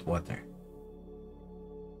into that water.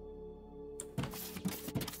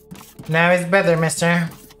 Now it's better, mister.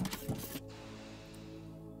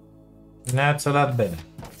 Now it's a lot better.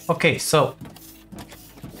 Okay, so...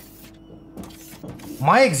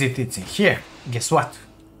 my exit is in here. Guess what?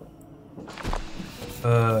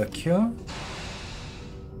 Q.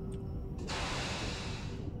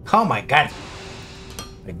 Oh my god.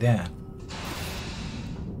 Like that.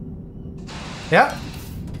 Yeah.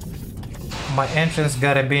 my entrance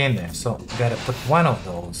gotta be in there, so gotta put one of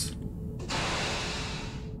those.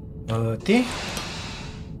 T.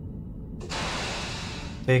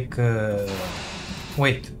 Take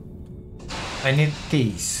wait. I need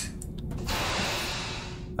these.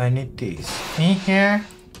 I need these. In here.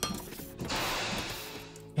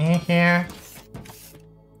 In here.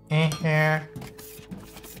 In here.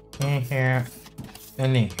 In here.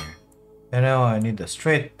 And in here. And now I need a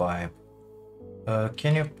straight pipe.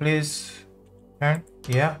 Can you please turn?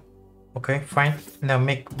 Yeah. Okay, fine. Now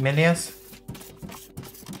make millions.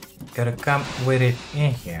 Gotta come with it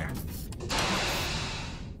in here.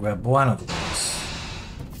 Grab one of those.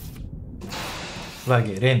 Plug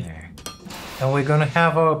it in there. And we're gonna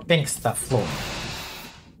have our pink stuff flowing.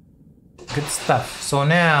 Good stuff. So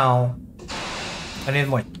now I need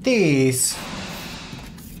more these.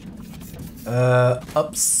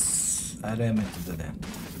 Oops. I didn't mean to do that.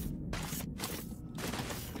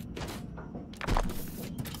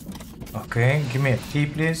 Okay, give me a T,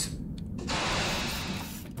 please.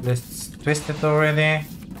 Let's twist it already.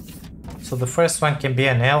 So the first one can be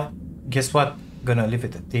an L. Guess what? Gonna leave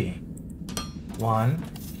it a T. 1,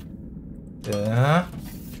 2,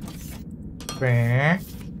 3,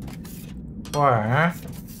 4,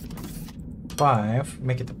 5.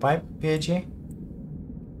 Make it a pipe, B.I.G.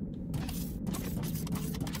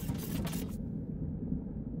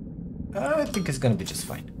 I think it's gonna be just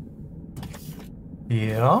fine.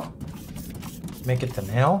 Yeah. Make it an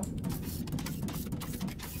L.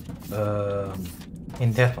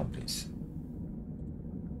 In that one, please.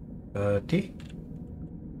 T.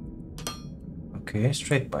 Okay,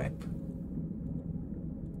 straight pipe.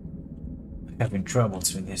 Having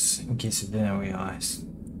troubles with this, in case you didn't realize.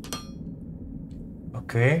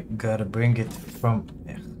 Okay, gotta bring it from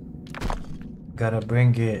there. Gotta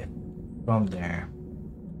bring it from there.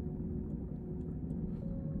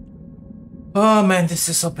 Oh man, this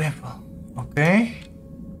is so painful. Okay.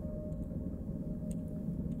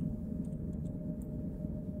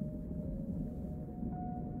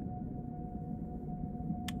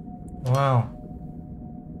 Wow.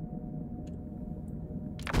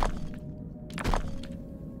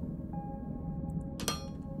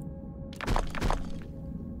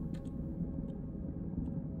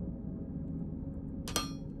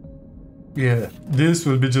 Yeah, this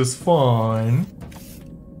will be just fine.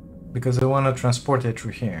 Because I want to transport it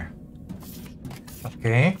through here.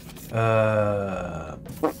 Okay.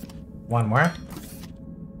 One more.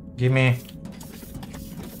 Give me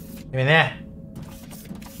that.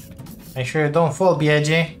 Make sure you don't fall,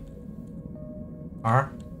 B.I.G.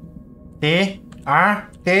 R. T. R.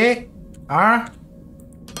 T. R.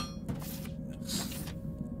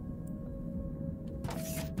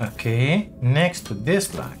 Okay. Next to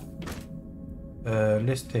this line.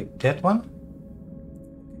 Let's take that one.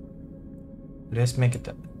 Let's make it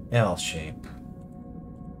an L shape.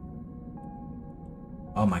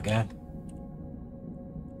 Oh my god.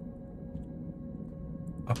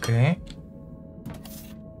 Okay.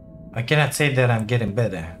 I cannot say that I'm getting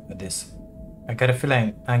better at this. I got a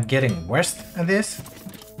feeling I'm getting worse at this.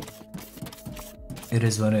 It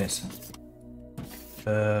is what it is.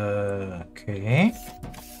 Okay.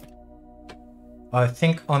 I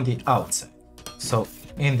think on the outside. So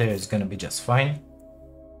in there is gonna be just fine.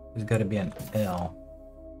 There's gotta be an L.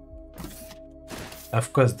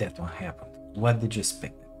 Of course that one happened. What did you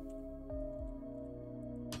expect?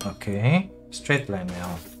 Okay. Straight line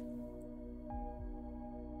now.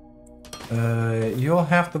 You'll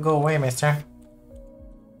have to go away, mister.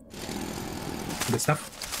 Good stuff.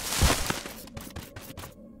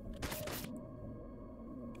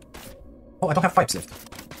 Oh, I don't have pipes left.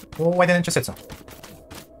 Well, why didn't you say so?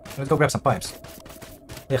 Let's go grab some pipes.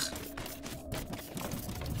 Ugh.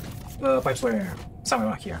 The pipes were somewhere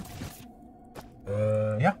around here.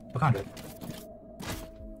 Yeah, 200.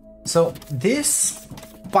 So this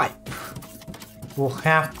pipe will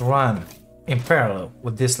have to run in parallel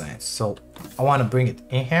with this line. So I want to bring it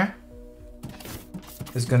in here.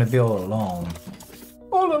 It's gonna be all alone.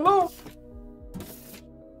 All alone.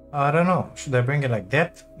 I don't know. Should I bring it like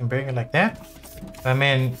that and bring it like that? I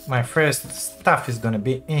mean, my first stuff is gonna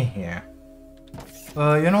be in here.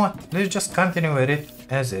 You know what? Let's just continue with it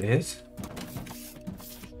as it is.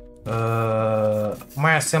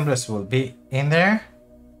 My assemblers will be in there.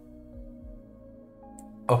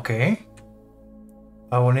 Okay.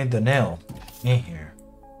 I will need the nail in here.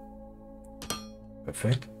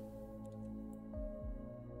 Perfect.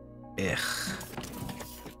 Ugh.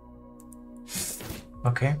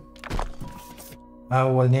 Okay. I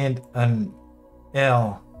will need an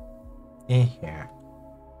L in here.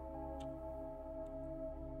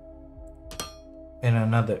 And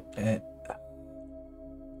another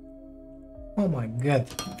Oh my god.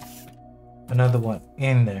 Another one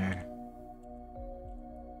in there.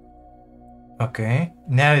 Okay,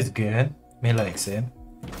 now it's good. Me likes it.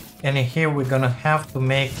 And in here we're gonna have to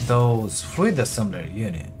make those fluid assembler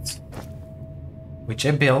units, which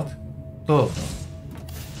I built 2 of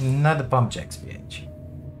them. Not the pump jacks, B.I.G.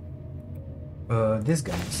 These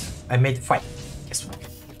guys, I made 5. Guess what?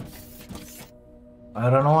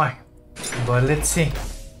 I don't know why, but let's see.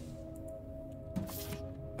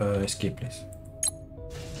 Escape, please.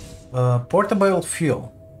 Portable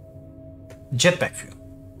fuel. Jetpack fuel.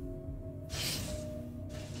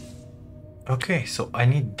 Okay, so I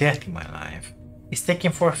need that in my life. It's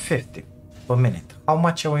taking 450 per minute. How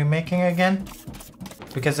much are we making again?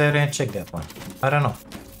 Because I didn't check that one. I don't know.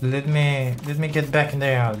 Let me get back in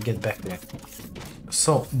there. I'll get back there.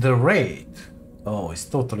 So the rate, oh, it's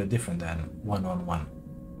totally different than 1-on-1.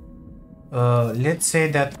 Let's say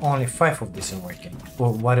that only 5 of these are working.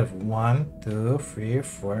 Or what if 1, 2, 3,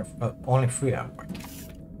 4, only 3 are working?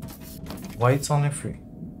 Why it's only 3?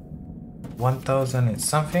 1,000 and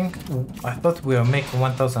something? I thought we were making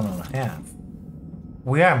 1,500.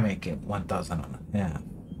 We are making 1,500.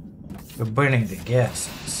 We're burning the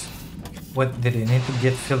gases. What did it need to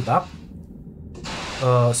get filled up?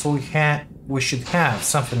 So we should have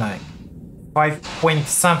something like 5 point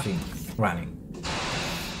something running.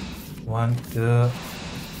 1, 2.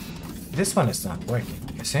 This one is not working,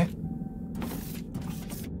 you see?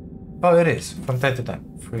 Oh, it is from time to time.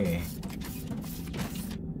 3,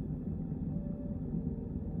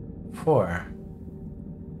 4.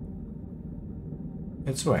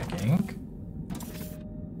 It's working.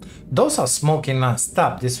 Those are smoking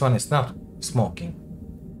non-stop. This one is not smoking.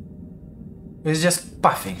 It's just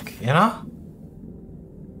puffing, you know?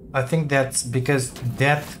 I think that's because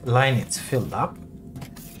that line is filled up.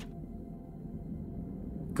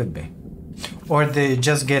 Could be. Or they're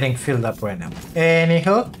just getting filled up right now.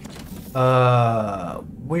 Anywho,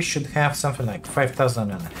 we should have something like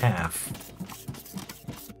 5,500.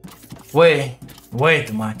 Way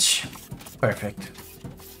too much. Perfect.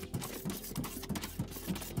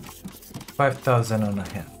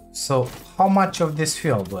 5,500. So how much of this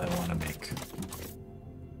fuel do I want to make?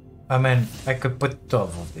 I mean, I could put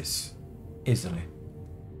 12 of this easily.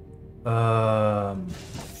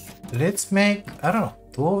 Let's make, I don't know,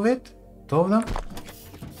 2 of it? 2 of them?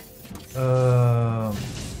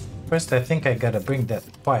 First I think I gotta bring that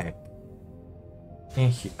pipe in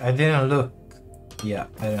here. I didn't look. Yeah,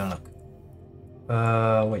 I didn't look.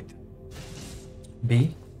 Wait.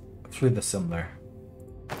 B, fluid assembler.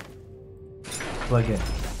 Plug in.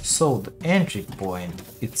 So the entry point,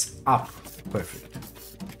 it's up. Perfect.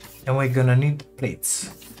 And we're gonna need plates,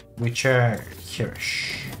 which are here.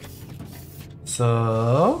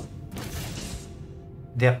 So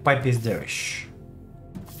that pipe is there.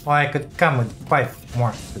 Or I could come with pipe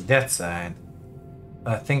more to that side.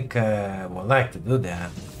 I think I would like to do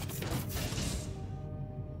that.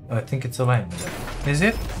 I think it's aligned with that. Is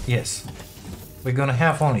it? Yes. We're gonna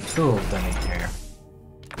have only 2 of them in here.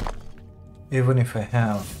 Even if I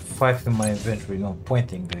have 5 in my inventory, no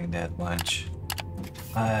point in doing that much.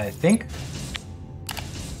 I think.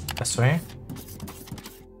 That's right.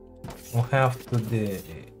 We'll have to the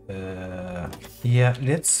yeah,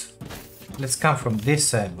 let's come from this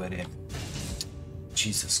side with it.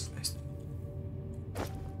 Jesus Christ.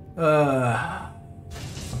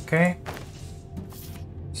 Okay.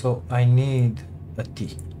 So I need a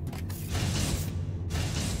T.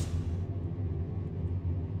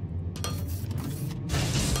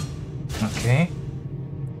 Okay.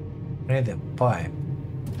 I need a pipe.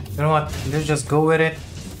 You know what? Let's just go with it.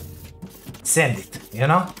 Send it, you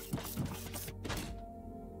know?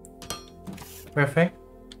 Perfect.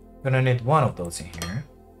 Gonna need 1 of those in here.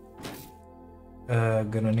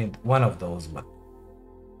 Gonna need 1 of those, but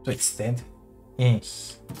to extend in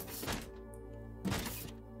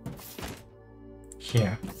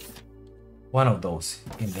here. 1 of those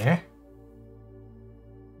in there.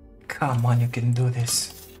 Come on, you can do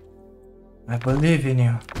this. I believe in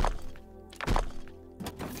you.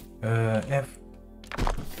 F.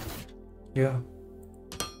 Yeah.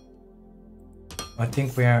 I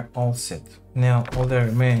think we are all set. Now all that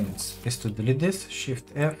remains is to delete this.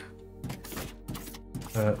 Shift F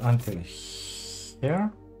until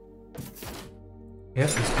here. Yeah,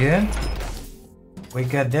 it's good. We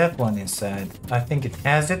got that one inside. I think it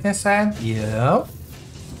has it inside. Yeah.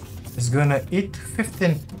 It's gonna eat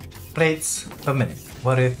 15 plates per minute.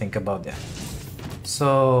 What do you think about that?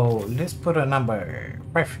 So let's put a number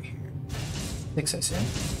 5 here. 6, I said.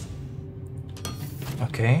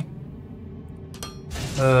 Okay.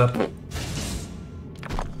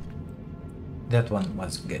 That one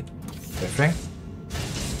was good. Perfect.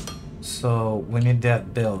 So we need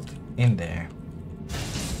that built in there.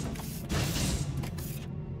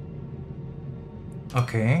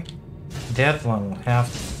 Okay, that one will have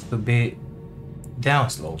to be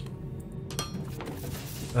downslope.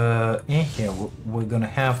 In here we're gonna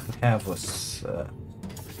have to have us.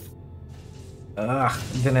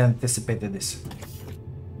 Didn't anticipate this.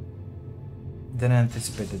 Didn't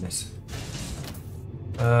anticipate this.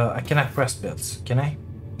 I cannot press builds, can I?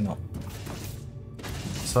 No.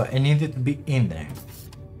 So I need it to be in there.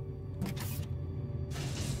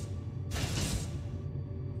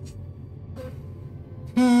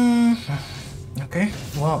 Okay,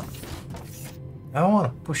 well, I don't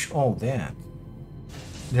want to push all that.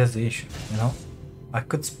 That's the issue, you know? I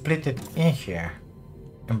could split it in here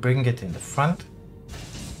and bring it in the front,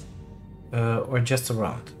 or just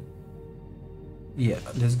around. Yeah,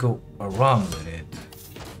 let's go around with it.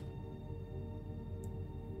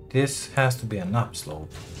 This has to be an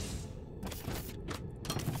upslope.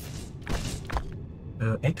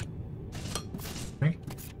 8. 3.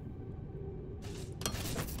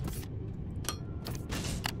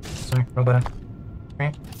 Sorry, wrong button.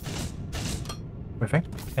 3. Perfect.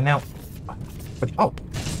 And now, oh,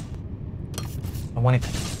 I want it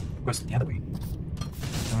goes the other way.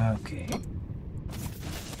 Okay.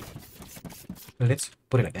 Let's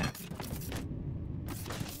put it like that.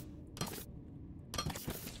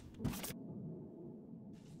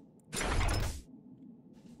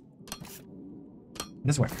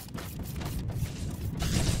 This work.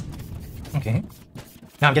 Okay.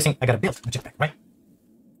 Now I'm guessing I gotta build a jetpack, right?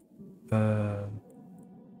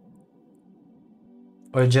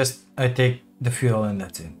 Or just I take the fuel and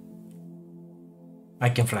that's it. I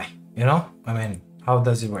can fly, you know? I mean, how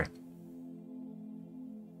does it work?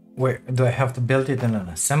 Where do I have to build it in an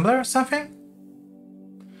assembler or something?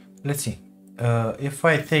 Let's see. If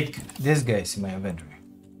I take these guys in my inventory,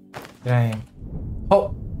 then I...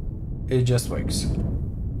 Oh, it just works.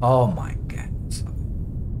 Oh my god.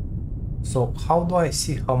 So how do I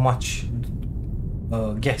see how much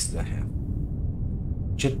gas do I have?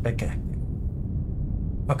 Jetpack active.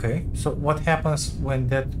 Okay, so what happens when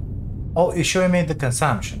that... Oh, it's showing me the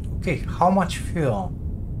consumption. Okay, how much fuel?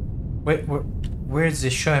 Where is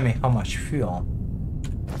it showing me how much fuel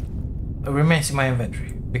remains in my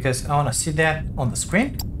inventory? Because I want to see that on the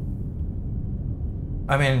screen.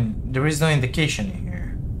 I mean, there is no indication in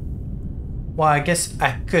here. Well, I guess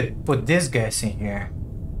I could put these guys in here.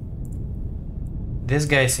 This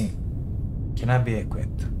guy's in cannot be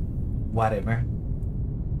equipped. Whatever.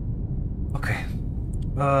 Okay.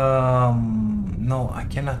 No, I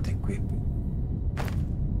cannot equip it.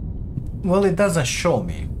 Well, it doesn't show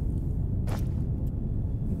me.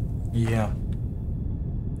 Yeah.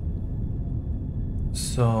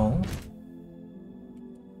 So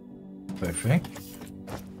perfect.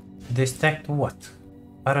 They stacked what?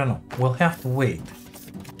 I don't know. We'll have to wait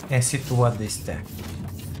and see to what they stack.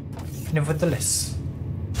 Nevertheless,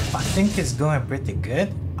 I think it's going pretty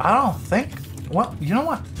good. I don't think. Well, you know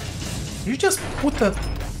what? You just put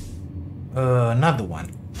another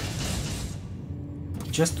one.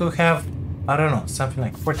 Just to have, I don't know, something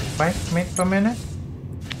like 45 meg per minute.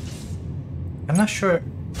 I'm not sure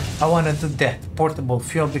I want to do that portable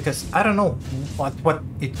fuel because I don't know what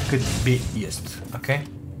it could be used. Okay,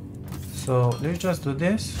 so let's just do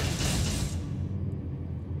this.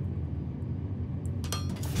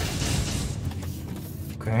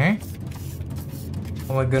 Okay, and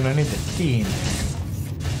we're gonna need a T in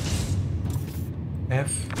there.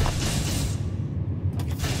 F.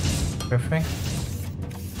 Perfect.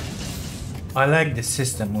 I like the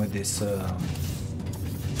system with this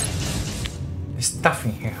stuff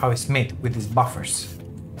in here, how it's made with these buffers.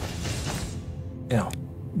 You know,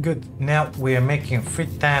 good. Now we are making 3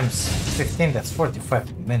 times 15, that's 45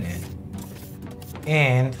 per minute.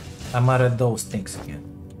 And I'm out of those things again.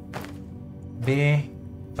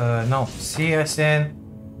 No, C I said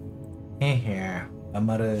in here. I'm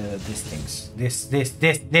out of these things. This.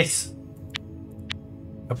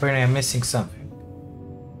 Apparently I'm missing something.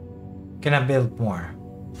 Can I build more?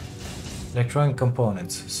 Electronic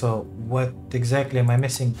components. So what exactly am I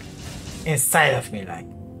missing inside of me? Like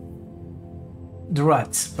the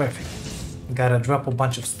rods. Perfect. Gotta drop a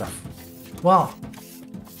bunch of stuff. Well,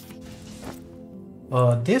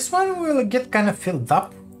 this one will get kind of filled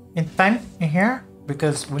up in time in here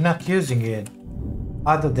because we're not using it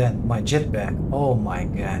other than my jetpack. Oh my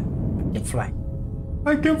god, I can fly.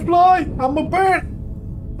 I can fly. I'm a bird.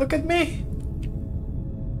 Look at me.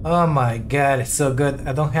 Oh my god, it's so good.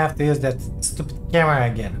 I don't have to use that stupid camera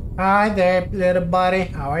again. Hi there, little buddy.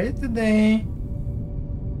 How are you today?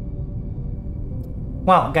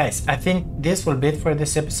 Well, guys, I think this will be it for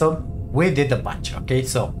this episode. We did a bunch, okay?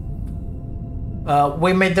 So,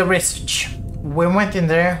 we made the research. We went in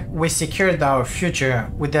there, we secured our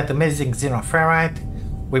future with that amazing Xenoferite.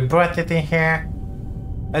 We brought it in here.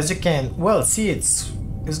 As you can well see, it's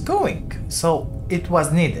going. So, it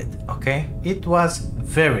was needed, okay? It was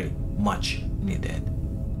very much needed.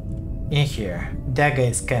 In here, that guy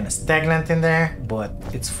is kind of stagnant in there, but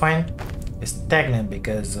it's fine. It's stagnant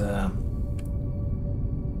because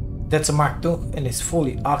that's a Mark II and it's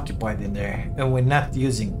fully occupied in there, and we're not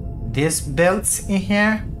using these belts in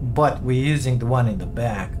here, but we're using the one in the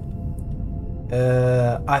back.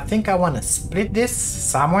 I think I want to split this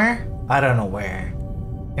somewhere, I don't know where,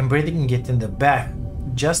 and bringing it in the back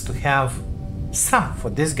just to have some for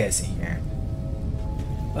these guys in here.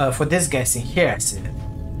 For these guys in here, I said,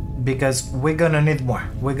 because we're gonna need more.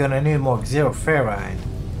 We're gonna need more Xenoferite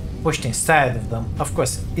pushed inside of them. Of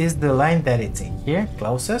course, is the line that it's in here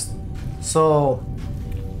closest. So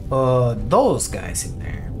those guys in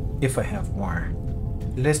there, if I have more,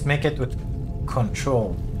 let's make it with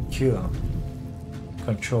Control Q,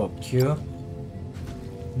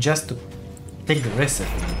 just to take the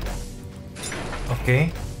recipe.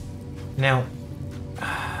 Okay, now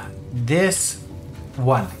this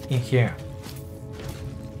one in here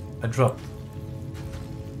I dropped.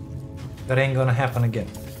 That ain't gonna happen again.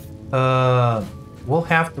 We'll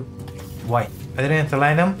have to... Why? I didn't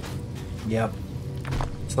align them? Yep.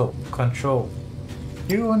 So, Control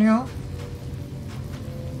Q on you.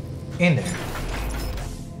 In there.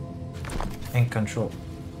 And Control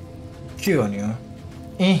Q on you.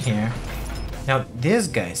 In here. Now, these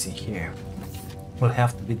guys in here will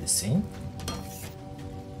have to be the same.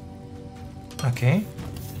 Okay.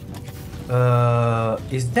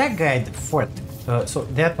 Is that guy the fourth? So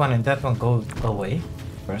that one and that one go away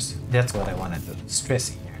first. That's what I wanted to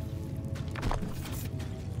stress in here.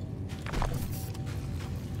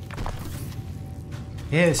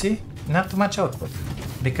 Yeah, you see? Not too much output.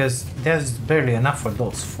 Because there's barely enough for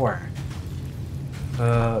those four.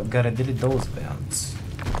 Gotta delete those bands.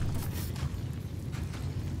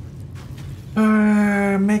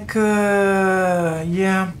 Make a...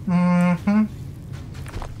 yeah,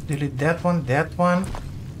 delete that one.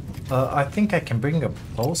 I think I can bring a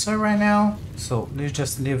pulsar right now, so let's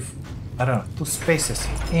just leave, I don't know, 2 spaces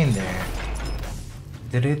in there.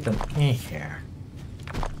 Delete them in here.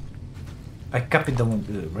 I copied them with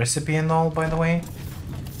the recipe and all, by the way,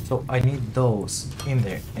 so I need those in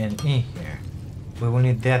there and in here. We will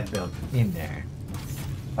need that belt in there.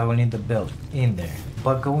 I will need the belt in there,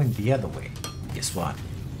 but going the other way. Guess what?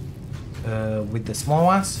 With the small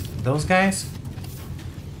ones, those guys.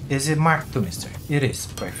 Is it Mark II, mister? It is.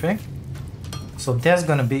 Perfect. So that's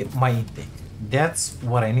gonna be my intake. That's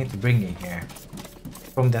what I need to bring in here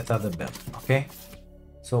from that other belt, okay?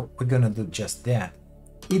 So we're gonna do just that.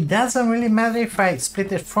 It doesn't really matter if I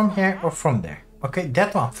split it from here or from there, okay?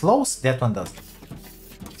 That one flows, that one doesn't.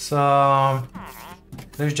 So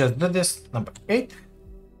let's just do this. Number 8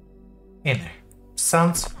 in there.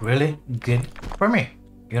 Sounds really good for me,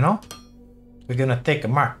 you know? We're gonna take a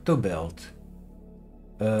Mark II belt.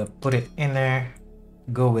 Put it in there,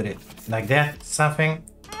 go with it like that, something.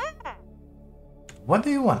 What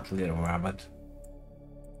do you want, little rabbit?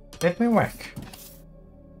 Let me work.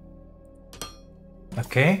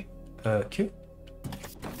 Okay, Q.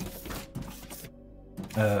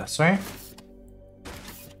 Sorry.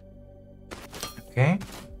 Okay.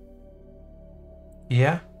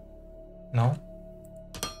 Yeah. No.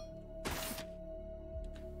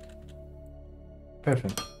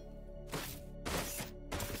 Perfect.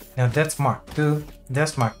 Now that's Mark II,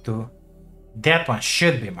 that's Mark II. That one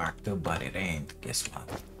should be Mark II, but it ain't. Guess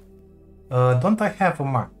what? Don't I have a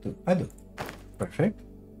Mark II? I do. Perfect.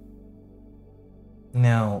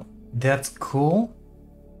 Now, that's cool.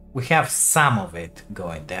 We have some of it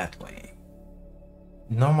going that way.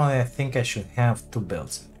 Normally, I think I should have 2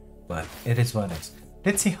 belts in there, but it is what it is.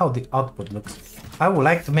 Let's see how the output looks. I would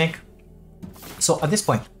like to make... So, at this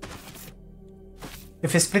point,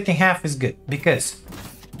 if it's split in half, is good, because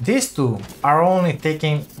these 2 are only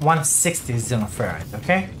taking 160 Xenoferite,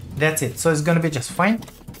 okay? That's it, so it's gonna be just fine.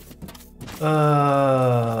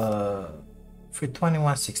 320,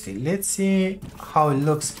 160. Let's see how it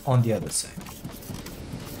looks on the other side.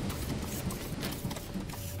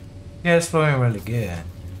 Yeah, it's flowing really good.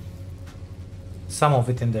 Some of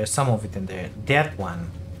it in there, some of it in there. That one,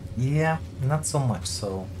 yeah, not so much.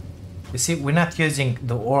 So, you see, we're not using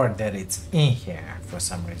the ore that it's in here for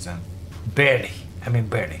some reason. Barely. I mean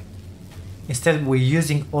barely. Instead, we're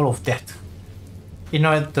using all of that in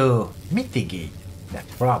order to mitigate that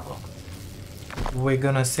problem. We're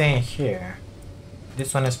gonna say here,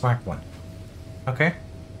 This one is marked 1. Okay.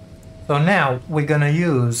 So now we're gonna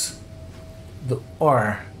use the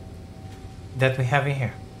ore that we have in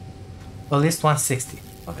here. At least 160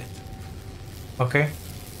 of it. Okay?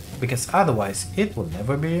 Because otherwise it will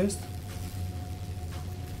never be used.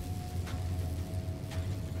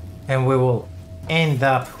 And we will end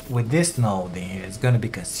up with this node in here. It's gonna be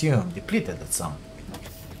consumed, depleted at some point.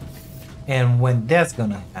 And when that's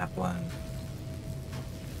gonna happen,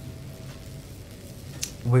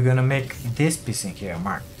 we're gonna make this piece in here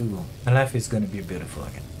Mark II, and life is gonna be beautiful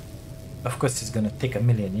again. Of course, it's gonna take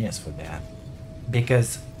 1,000,000 years for that,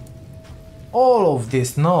 because all of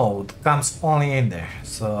this node comes only in there.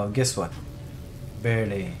 So guess what?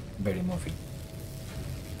 Barely moving.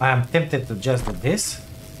 I am tempted to just do this,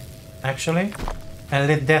 actually, and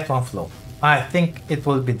let that one flow. I think it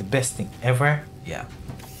will be the best thing ever. Yeah.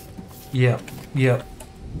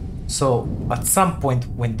 So at some point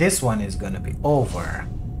when this one is gonna be over,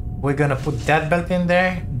 we're gonna put that belt in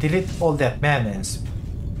there, delete all that madness,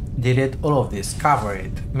 delete all of this, cover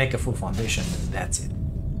it, make a full foundation, and that's it.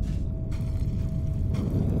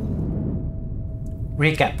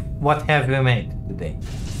 Recap, what have we made today?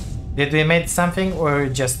 Did we make something or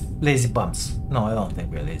just lazy bumps? No, I don't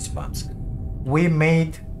think we're lazy bumps. We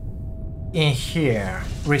made in here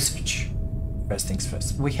research. First things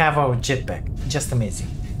first. We have our jetpack, just amazing.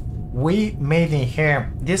 We made in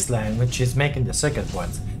here this line, which is making the circuit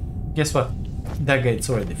boards. Guess what? That gate's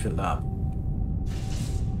already filled up.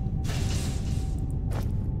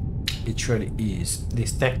 It surely is. They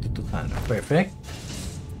stack to 200. Perfect.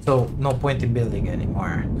 So no point in building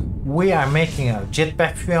anymore. We are making a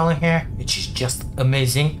jetpack fuel in here, which is just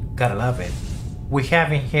amazing. Gotta love it. We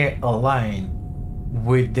have in here a line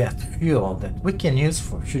with that fuel that we can use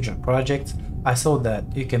for future projects. I saw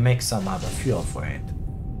that you can make some other fuel for it.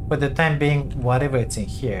 For the time being, whatever it's in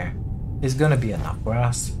here is gonna be enough for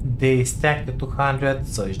us. They stack to 200,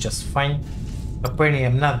 so it's just fine. Apparently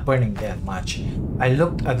I'm not burning that much. I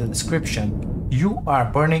looked at the description. You are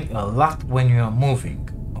burning a lot when you are moving,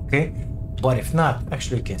 okay? But if not,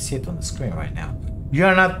 actually you can see it on the screen right now.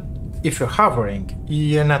 You're not, if you're hovering,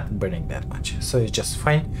 you're not burning that much, so it's just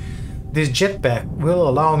fine. This jetpack will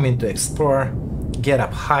allow me to explore, get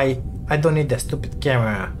up high. I don't need that stupid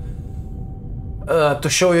camera to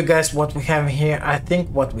show you guys what we have here. I think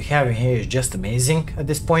what we have here is just amazing at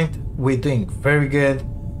this point. We're doing very good.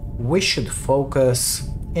 We should focus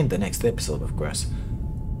in the next episode, of course,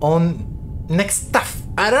 on next stuff.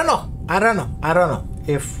 I don't know.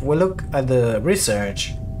 If we look at the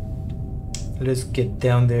research, let's get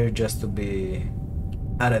down there just to be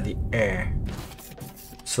out of the air.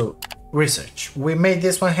 So research, we made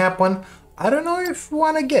this one happen. I don't know if we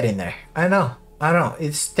want to get in there. I know.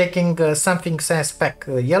 It's taking something science pack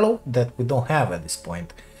yellow that we don't have at this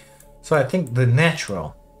point. So I think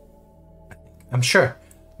I'm sure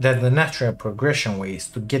that the natural progression way is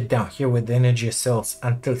to get down here with the energy cells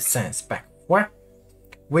until science pack 4.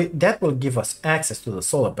 That will give us access to the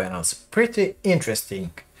solar panels. Pretty interesting,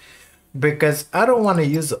 because I don't want to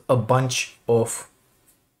use a bunch of...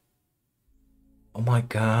 Oh my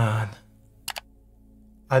god.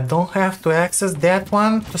 I don't have to access that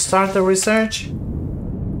one to start the research.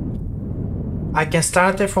 I can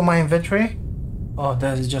start it from my inventory. Oh,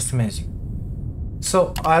 that is just amazing.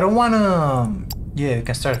 So I don't want to... Yeah, you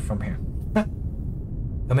can start it from here.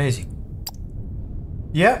 Amazing.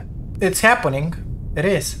 Yeah, it's happening. It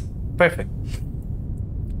is. Perfect.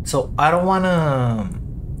 So I don't want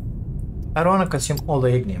to consume all the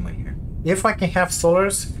ignium in here. If I can have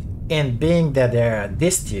solars, and being that they're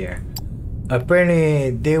this tier,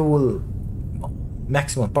 apparently they will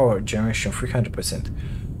maximum power generation 300%.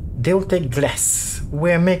 They will take glass.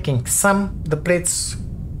 We're making the plates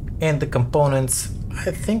and the components.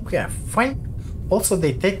 I think we are fine. Also,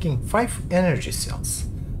 they're taking 5 energy cells.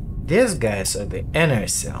 These guys are the energy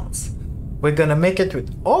cells. We're gonna make it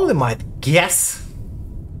with Olimite gas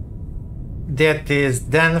that is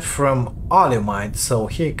done from Olimite. So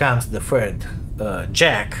here comes the third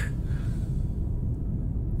jack.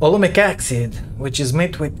 Olumic acid, which is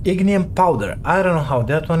made with ignium powder. I don't know how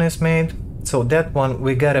that one is made. So that one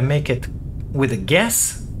we gotta make it with a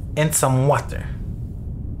gas and some water.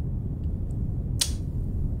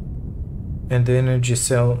 And the energy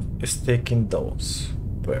cell is taking those.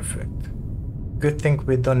 Perfect. Good thing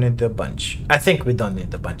we don't need a bunch. I think we don't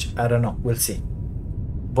need a bunch. I don't know. We'll see.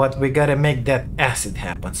 But we gotta make that acid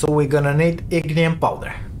happen. So we're gonna need ignium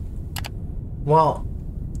powder. Well,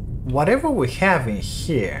 whatever we have in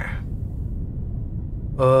here,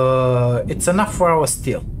 it's enough for our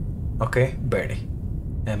steel. Okay, barely.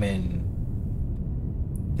 I mean,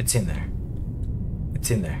 it's in there.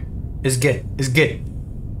 It's good. It's good.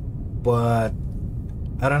 But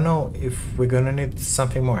I don't know if we're gonna need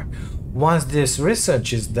something more. Once this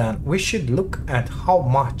research is done, we should look at how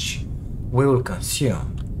much we will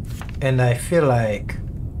consume. And I feel like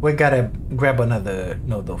we gotta grab another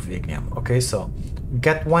node of ignium. Okay, so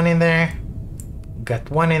got one in there. Got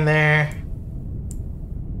one in there.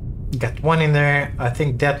 Got one in there. I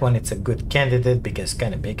think that one it's a good candidate because it's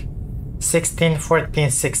kind of big. 16, 14,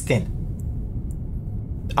 16.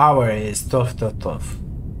 Our is 12, 12, 12.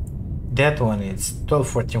 That one is 12,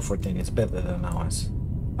 14, 14. It's better than ours.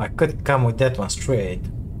 I could come with that one straight.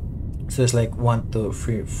 So it's like 1, 2,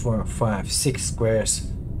 3, 4, 5, 6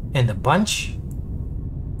 squares in the bunch.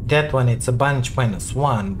 That one it's a bunch minus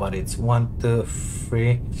 1, but it's 1, 2,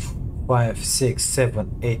 3, 5, 6,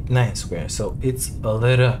 7, 8, 9 squares. So it's a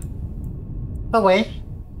little away.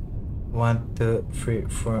 1, 2, 3,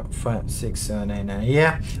 4, 5, 6, 7, 8, 9.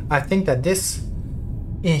 Yeah, I think that this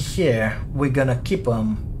in here we're gonna keep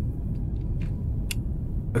them.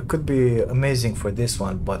 It could be amazing for this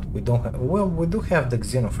one, but we don't have, well, we do have the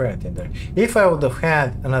Xenoferite in there. If I would have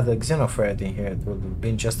had another Xenoferite in here, it would have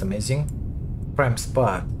been just amazing. Prime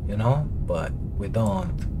spot, you know, but we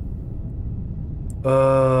don't.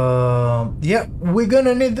 Yeah, we're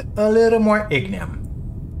gonna need a little more ignium.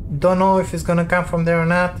 Don't know if it's gonna come from there or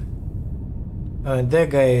not. That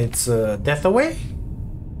guy, it's death away.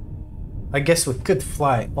 I guess we could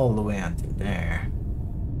fly all the way until there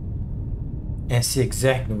and see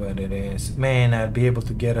exactly what it is. Man, I'll be able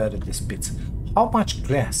to get out of these pits. How much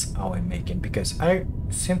glass are we making? Because I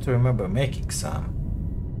seem to remember making some.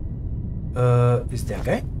 Is that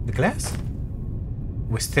guy? The glass?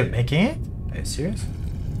 We're still making it? Are you serious?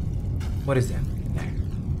 What is that? There.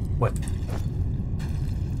 What?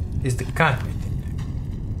 Is the concrete in there?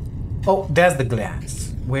 Oh, that's the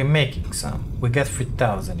glass. We're making some. We got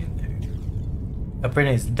 3,000 in there.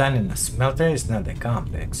 Apparently it's done in a smelter. It's not that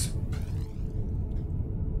complex.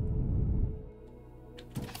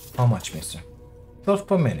 How much, mister? 12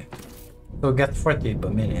 per minute. So we got 40 per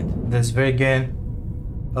minute. That's very good.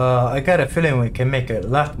 I got a feeling we can make a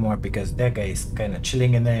lot more because that guy is kind of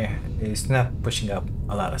chilling in there. He's not pushing up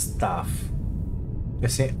a lot of stuff. You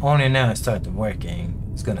see, only now it started working.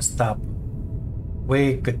 It's gonna stop.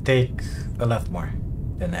 We could take a lot more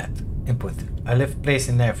than that input. I left place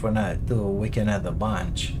in there for now too. We can add a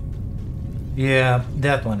bunch. Yeah,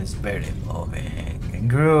 that one is barely moving and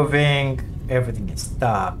grooving. Everything is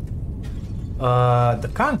stopped.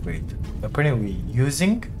 The concrete, apparently we're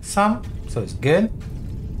using some, so it's good.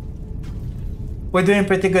 We're doing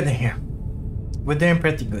pretty good in here. We're doing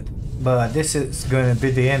pretty good. But this is going to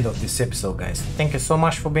be the end of this episode, guys. Thank you so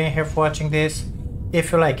much for being here, for watching this.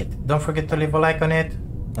 If you like it, don't forget to leave a like on it,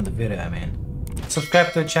 on the video, I mean.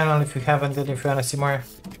 Subscribe to the channel if you haven't, and if you want to see more.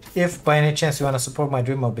 If by any chance you want to support my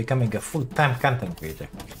dream of becoming a full-time content creator,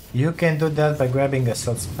 you can do that by grabbing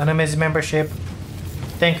yourself an amazing membership.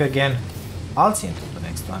 Thank you again. I'll see you until the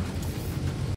next one.